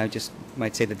go on? I just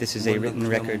might say that this is a written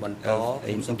record of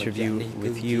an interview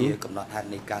with you,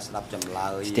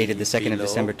 stated the 2nd of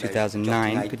December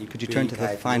 2009. Could you turn to the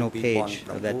final page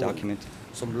of that document?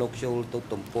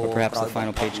 Or perhaps the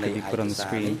final page could be put on the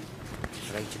screen.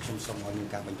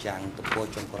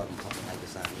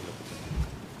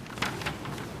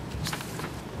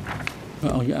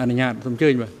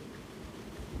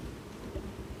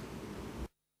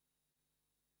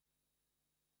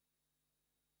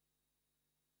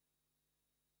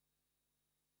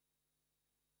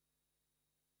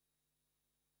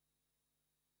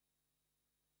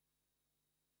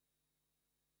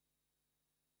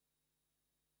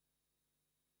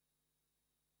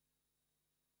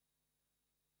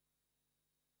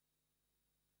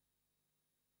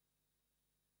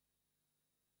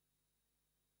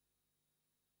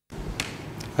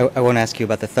 I won't ask you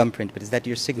about the thumbprint, but is that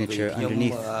your signature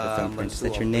underneath the thumbprint? Is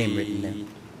that your name written there?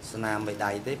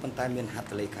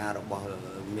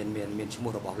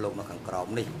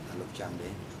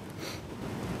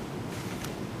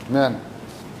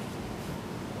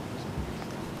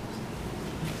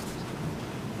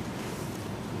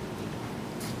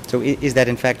 So is that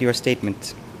in fact your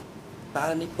statement?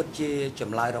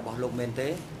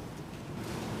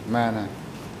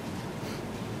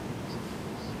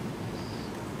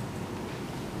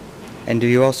 And do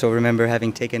you also remember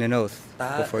having taken an oath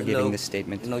before giving this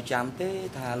statement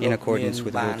in accordance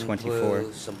with Rule 24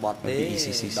 of the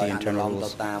ECCC internal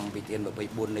rules?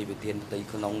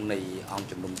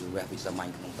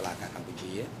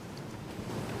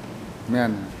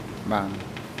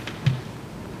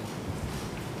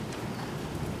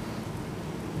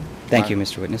 Thank you,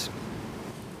 Mr. Witness.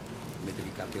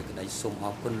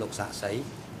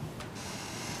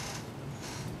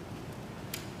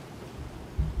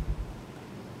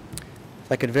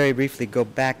 If I could very briefly go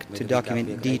back to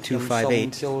document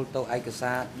D258,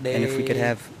 and if we could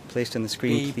have placed on the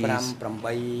screen, please,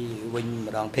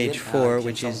 page 4,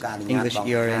 which is English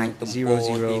ERN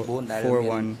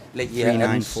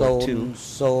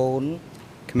 00413942,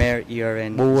 Khmer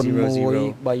ERN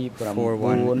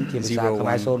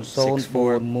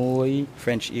 00410164,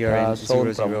 French ERN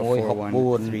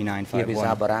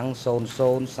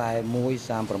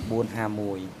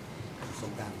 00413951.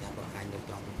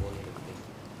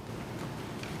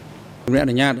 អ្នកអ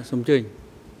នុញ្ញាតសូមអញ្ជើញ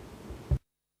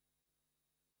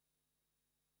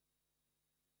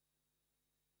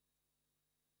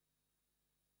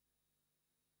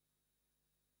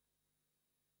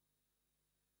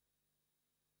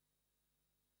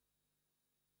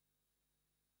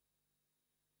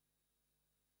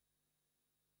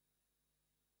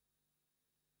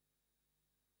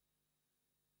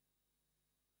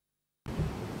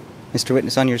Mr.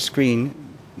 Witness, on your screen,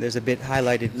 there's a bit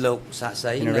highlighted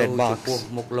in a red box.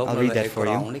 I'll read that for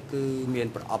you.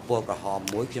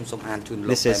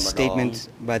 This says, statement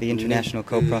by the International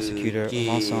Co-Prosecutor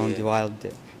Vincent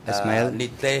Duhalde Ismail.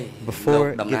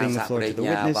 Before giving the floor to the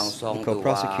witness, the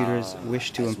co-prosecutors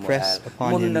wish to impress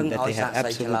upon him that they have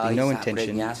absolutely no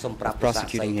intention of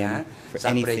prosecuting him for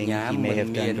anything he may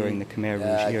have done during the Khmer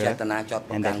Rouge era,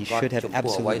 and that he should have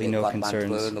absolutely no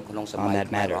concerns on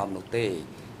that matter.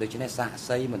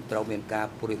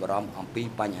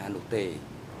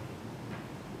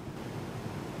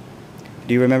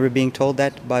 Do you remember being told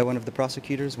that by one of the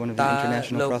prosecutors, one of the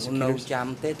international prosecutors?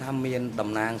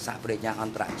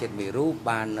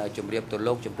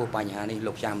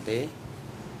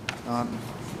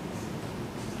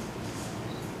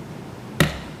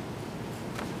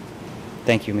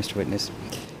 Thank you, Mr. Witness.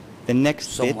 The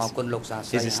next bit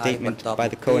is a statement by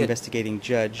the co-investigating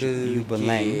judge, Yu Bun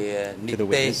Lang, to the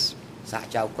witness.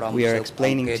 We are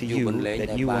explaining to you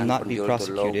that you will not be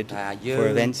prosecuted for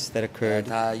events that occurred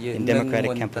in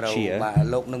democratic Kampuchea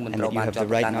and that you have the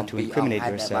right not to incriminate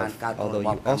yourself, although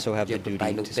you also have the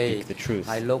duty to speak the truth.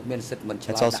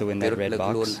 That's also in that red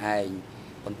box.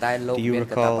 Do you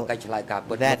recall that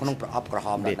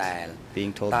bit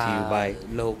being told to you by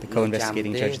the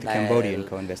co-investigating judge, the Cambodian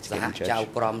co-investigating judge?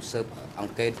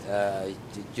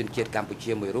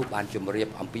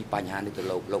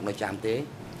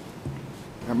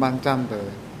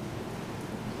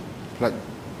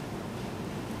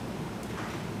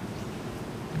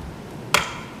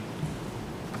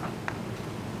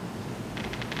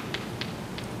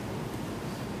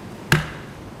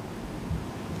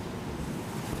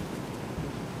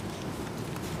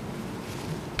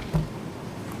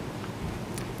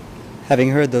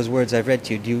 Having heard those words I've read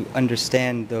to you, do you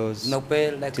understand those to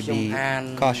be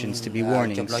cautions, to be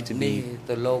warnings, to be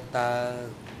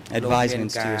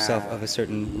advisements to yourself of a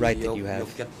certain right that you have?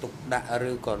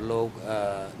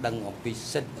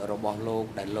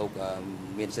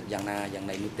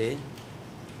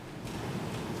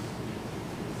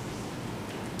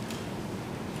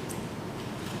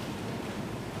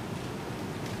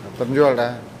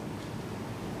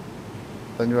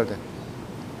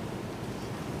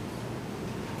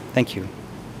 Thank you.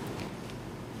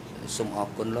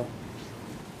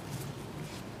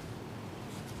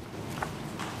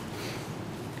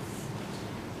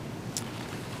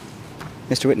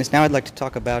 Mr. Witness, now I'd like to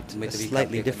talk about a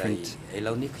slightly different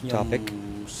topic.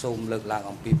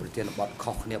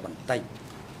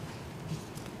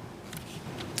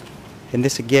 And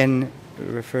this again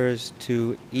refers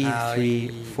to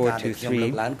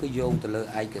E3423.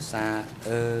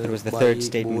 It was the third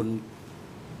statement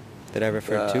that I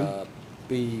referred to.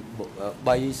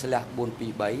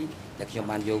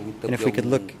 And if we could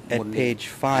look at page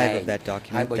 5 of that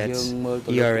document, that's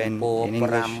ERN in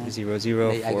English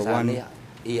 0041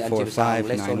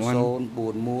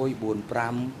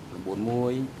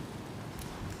 4591,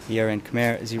 ERN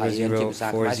Khmer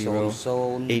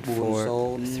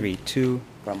 00408432,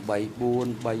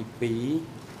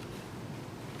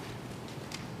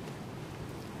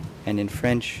 and in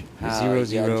French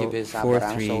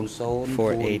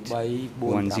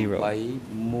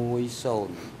 00434810.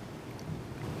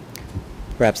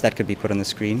 Perhaps that could be put on the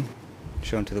screen,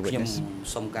 shown to the witness.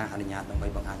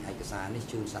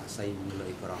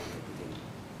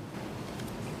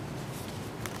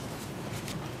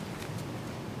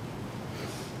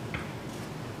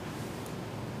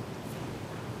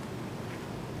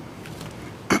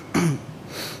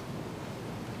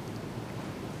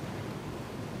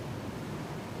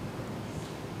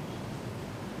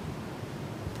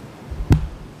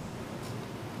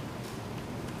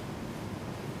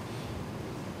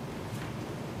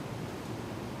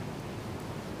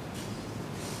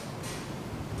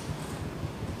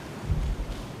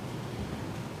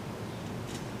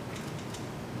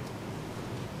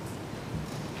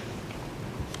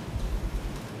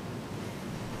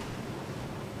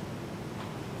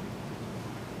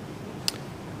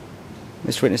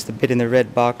 Mr. Witness, the bit in the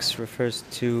red box refers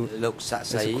to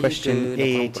question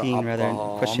A18, rather,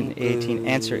 question A18,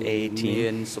 answer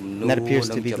A18. And that appears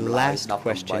to be the last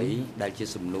question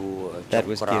that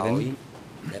was given,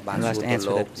 the last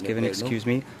answer that was given, excuse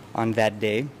me, on that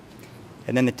day.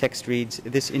 And then the text reads,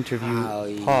 this interview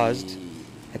paused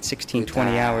at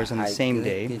 16:20 hours on the same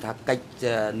day and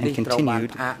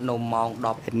continued at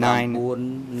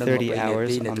 9:30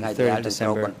 hours on the 3rd of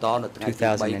December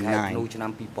 2009. Do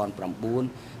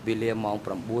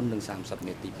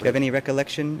you have any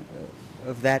recollection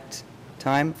of that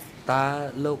time?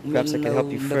 Perhaps I can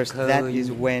help you first. That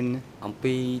is when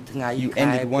you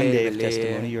ended one day of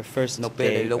testimony, your first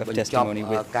day of testimony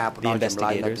with the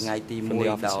investigators from the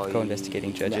Office of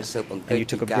Co-Investigating Judges, and you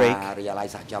took a break, and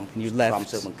you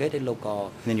left, and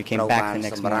then you came back the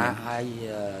next morning.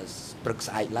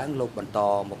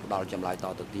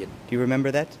 Do you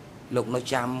remember that?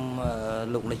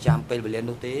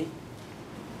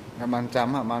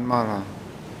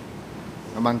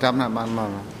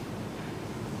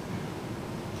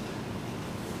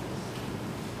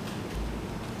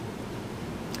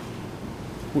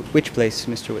 Which place,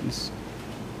 Mr. Witness?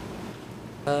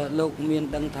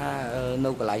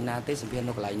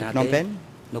 Phnom Penh?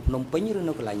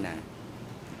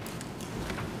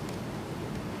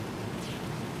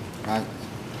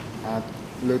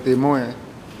 Lực tìm môi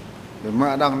để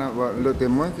mẹ đăng nè, lực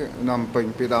tìm môi cái nằm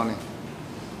bình pi đau này.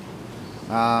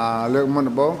 Lực một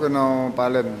bóng cái nó pa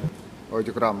lên, ôi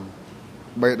chục ram,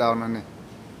 bay đau này.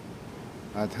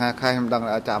 khai em đang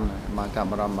ở chạm này mà chạm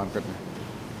vào bàn cực này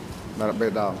là bê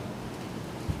đào.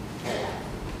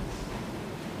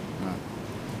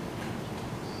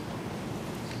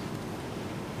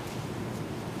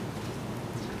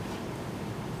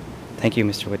 Thank you,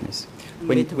 Mr. Witness.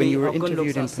 When you were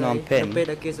interviewed in Phnom Penh,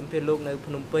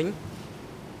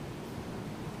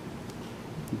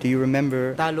 do you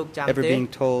remember ever being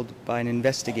told by an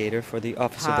investigator for the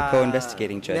Office of the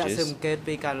Co-Investigating Judges that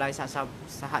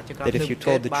if you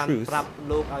told the truth,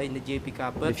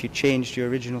 if you changed your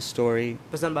original story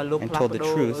and told the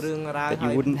truth, that you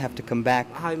wouldn't have to come back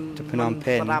to Phnom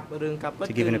Penh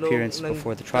to give an appearance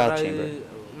before the trial chamber?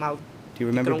 Do you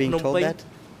remember being told that?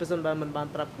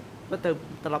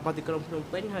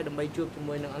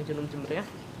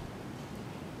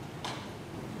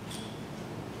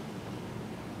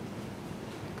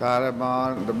 Cả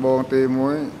ban the bong ti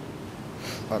muối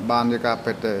ban đi cà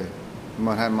phê tê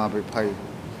mà hay mà bị phây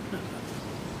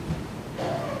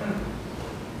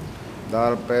đó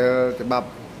là cái bắp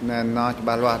nên nó chỉ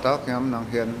ba loa đó cái nó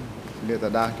hiện đi từ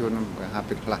đa chuồn cái hạt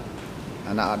bịch lại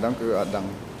anh nào đó cứ ở đằng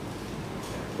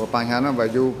của pan hắn nó phải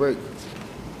du với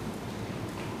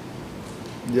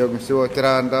dương xua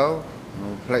tràn đó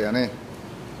phây ở này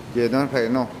gì nó phây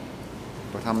nó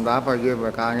và thầm đá phải dương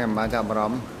và ca nghe mà chạm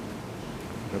bấm.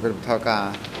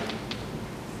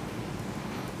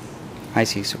 I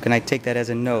see. So can I take that as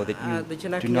a no, that you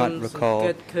do not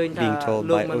recall being told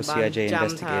by OCIJ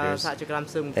investigators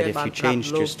that if you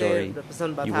changed your story,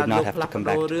 you would not have to come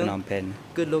back to Phnom Penh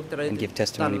and give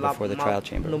testimony before the trial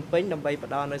chamber?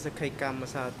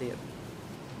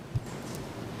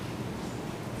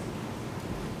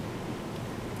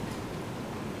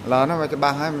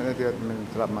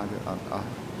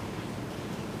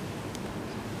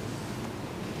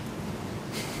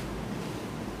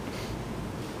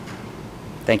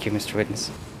 Thank you, Mr. Witness.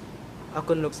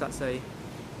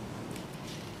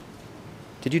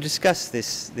 Did you discuss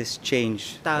this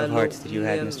change of heart that you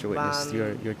had, Mr. Witness,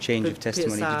 your change of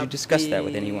testimony? Did you discuss that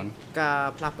with anyone?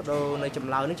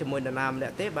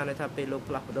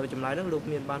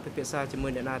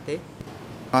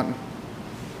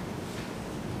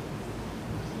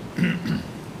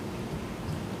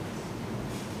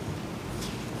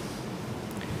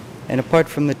 And apart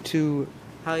from the two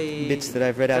bits that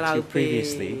I've read out to you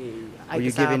previously, were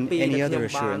you given any other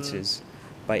assurances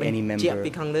by any member of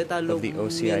the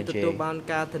OCIJ,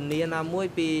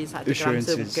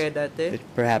 assurances that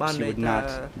perhaps you would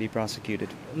not be prosecuted?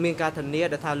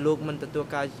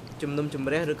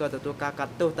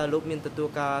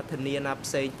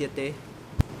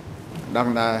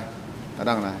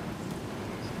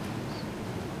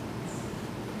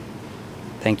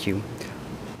 Thank you.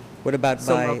 What about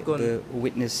by the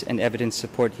Witness and Evidence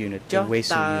Support Unit, the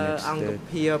WESU unit,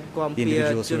 the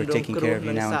individuals who are taking care of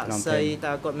you now in Phnom Penh?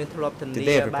 Did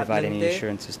they ever provide any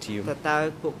assurances to you?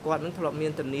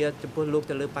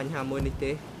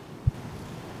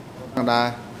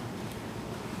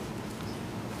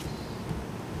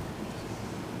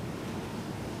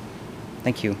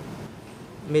 Thank you.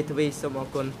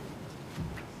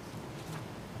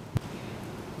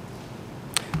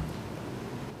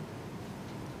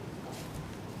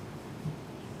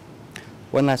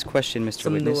 One last question, Mr.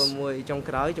 Witness,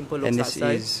 and this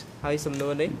is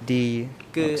D,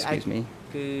 excuse me,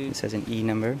 this has an E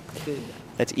number.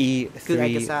 That's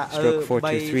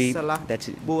E3/423, that's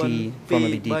D,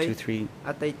 formerly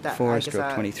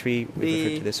D23/4/23, we've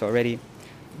referred to this already.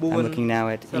 I'm looking now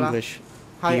at English,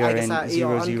 ERN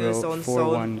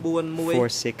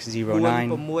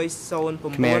 00414609,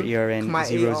 Khmer ERN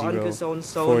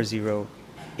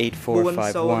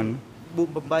 00408451.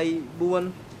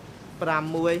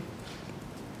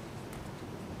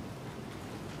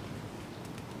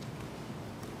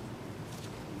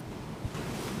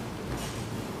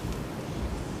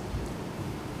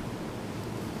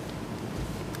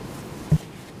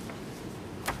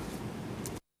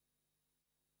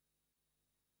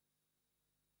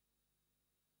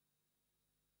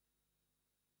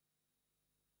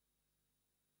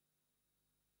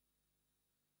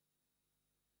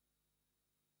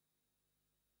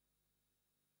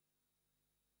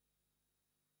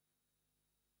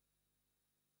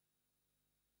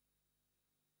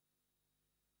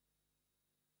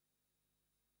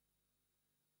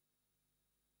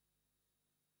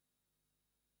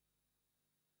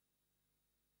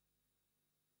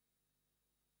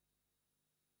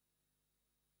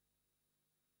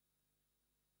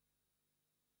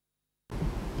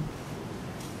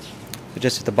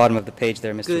 Just at the bottom of the page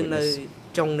there, Mr. Witness.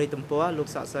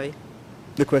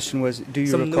 The question was, do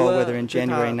you recall whether in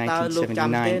January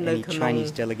 1979 any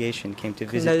Chinese delegation came to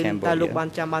visit Cambodia? The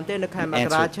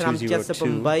answer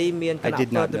 202, I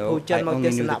did not know. I only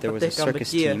knew that there was a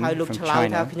circus team from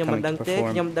China coming to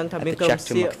perform at the Chak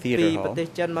Tumuk Theatre Hall.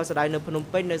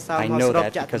 I know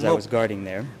that because I was guarding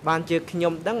there. And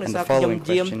the following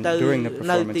question, during the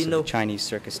performance of the Chinese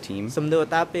circus team, to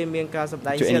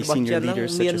any senior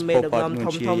leaders such as Pol Pot, Nuon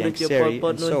Chea, Yang Seri,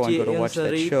 and so on go to watch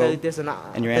that show?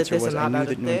 And your answer was, I knew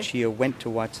that Nuon Chea went to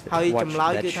watch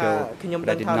that show, but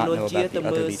I did not know about the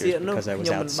other leaders because I was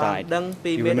outside. Do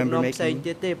you remember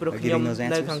giving those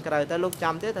answers?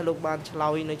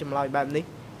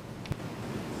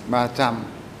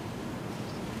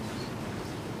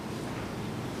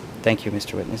 Thank you,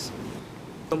 Mr. Witness.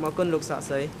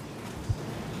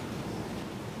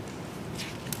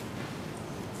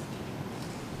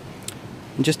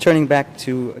 And just turning back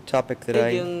to a topic that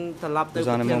I was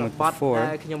on a moment before,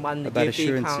 about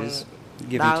assurances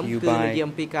given to you by,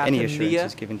 any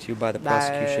assurances given to you by the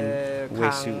prosecution,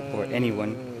 Wesu, or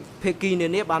anyone. What have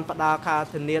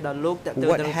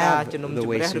the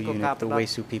Wesu unit, the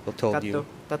Wesu people told you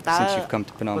since you've come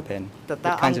to Phnom Penh?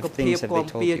 What kinds of things have they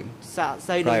told you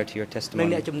prior to your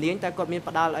testimony?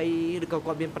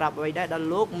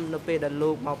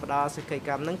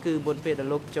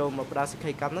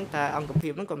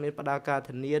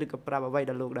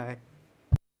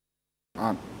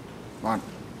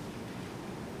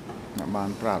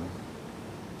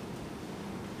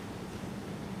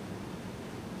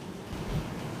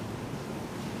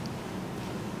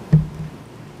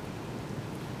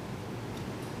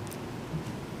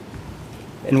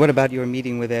 And what about your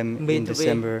meeting with them in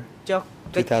December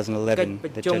 2011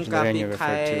 that Judge Lorena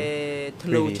referred to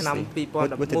previously? What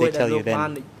did they tell you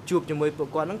then?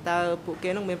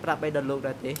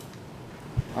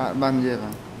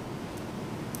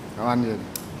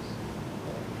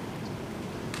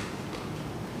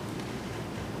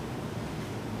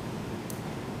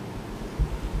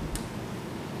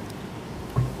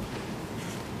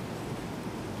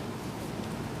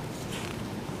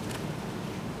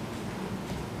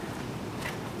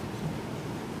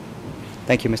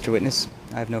 Thank you, Mr. Witness.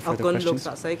 I have no further questions.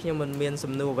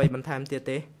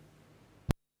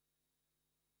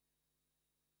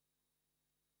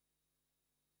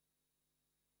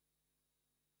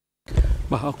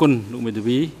 បាទអរគុណលោកមេធា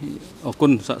វីអរគុ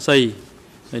ណសាក់សី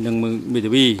ហើយនឹងមេ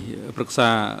ធាវីប្រឹក្សា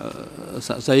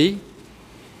សាក់សី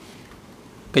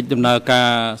កិច្ចដំណើរការ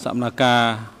សកម្មភាព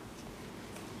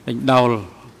ដេញដោល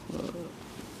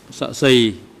សាក់សី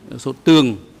សូត្រទឿង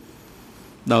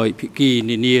ដោយភិក្ខី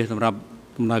នានាសម្រាប់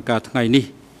ដំណើរការថ្ងៃនេះ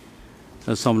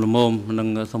សំលមមនឹង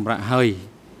សម្រាប់ហើយ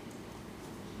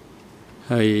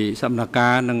សកម្មភា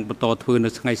ពនឹងបន្តធ្វើនៅ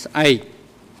ថ្ងៃស្អែក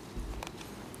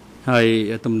ហើយ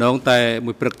ទំនងតែ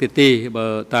មួយព្រឹកទៀតទេបើ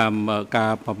តាមកា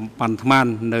រប៉ាន់ស្មាន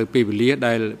នៅពេលវេលា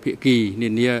ដែលភាគីនា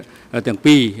នាទាំង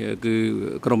ពីរគឺ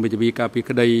ក្រមវិទ្យាវិការពី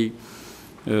ក្តី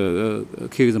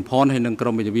ខៀវសំផនហើយនិងក្រ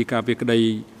មវិទ្យាវិការពីក្តី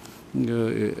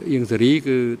អៀងសេរី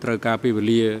គឺត្រូវការពេលវេ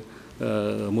លា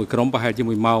មួយក្រុមប្រហែលជា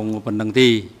1ម៉ោងប៉ុណ្ណឹងទេ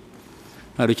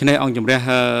ដូច្នេះអង្គជំរះ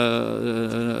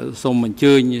សូមអញ្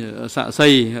ជើញសាក់សី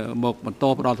មកបន្ត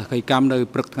ផ្ដល់សក្ខីកម្មនៅ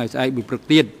ព្រឹកថ្ងៃស្អែកមួយព្រឹក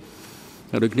ទៀត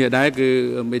ដូចគ្នាដែរគឺ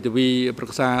មេធាវីប្រឹ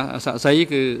ក្សាសាក់សី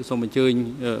គឺសូមអញ្ជើញ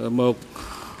មក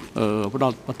ផ្ដ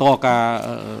ល់បន្តការ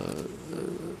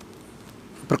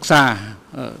ប្រឹក្សា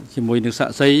ជាមួយនឹងសា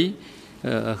ក់សី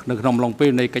នៅក្នុងអំឡុងពេល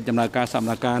នៃកិច្ចដំណើរការសកម្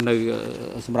មភាពនៅ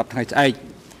សម្រាប់ថ្ងៃស្អែក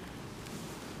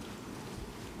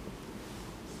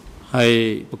ហើយ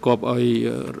ប្រកបឲ្យ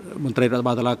មន្ត្រីរដ្ឋ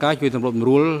បាលតុលាការជួយសម្របសម្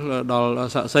រួលដល់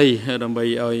សាក់សីដើម្បី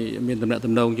ឲ្យមានទំនាក់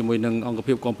ទំនងជាមួយនឹងអង្គ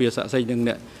ភាពគាំពៀសាក់សីនិង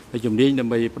អ្នកជំនាញដើ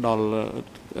ម្បីផ្ដល់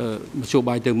មធ្យោ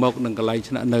បាយទៅមកនិងកន្លែង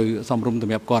ស្នាក់នៅសមរម្យស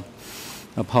ម្រាប់គាត់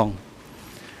ផង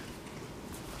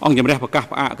អង្គជំរះប្រកាស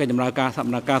ផ្អាកកិច្ចដំណើរការសក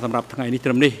ម្មភាពសម្រាប់ថ្ងៃនេះត្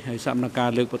រឹមនេះហើយសកម្មភាព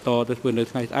លើកបន្តទៅធ្វើនៅ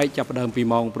ថ្ងៃស្អែកចាប់ផ្ដើមពី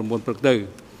ម៉ោង 9 ព្រឹកទៅ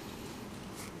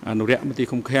អនុរិយមន្ត្រី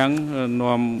ឃុំឃាំង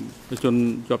នាំប្រជន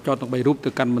ជាប់ចោតទាំង3រូបទៅ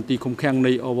កាន់មន្ទីរឃុំឃាំង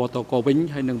នៃអវតកវិញ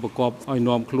ហើយនឹងប្រកបឲ្យ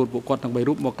នាំខ្លួនពួកគាត់ទាំង3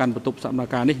រូបមកកាន់បន្ទប់សកម្ម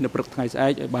ភាពនេះនៅព្រឹកថ្ងៃស្អែ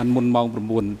កឲ្យបានមុនម៉ោង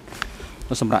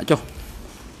 9 សម្រាប់ចុះ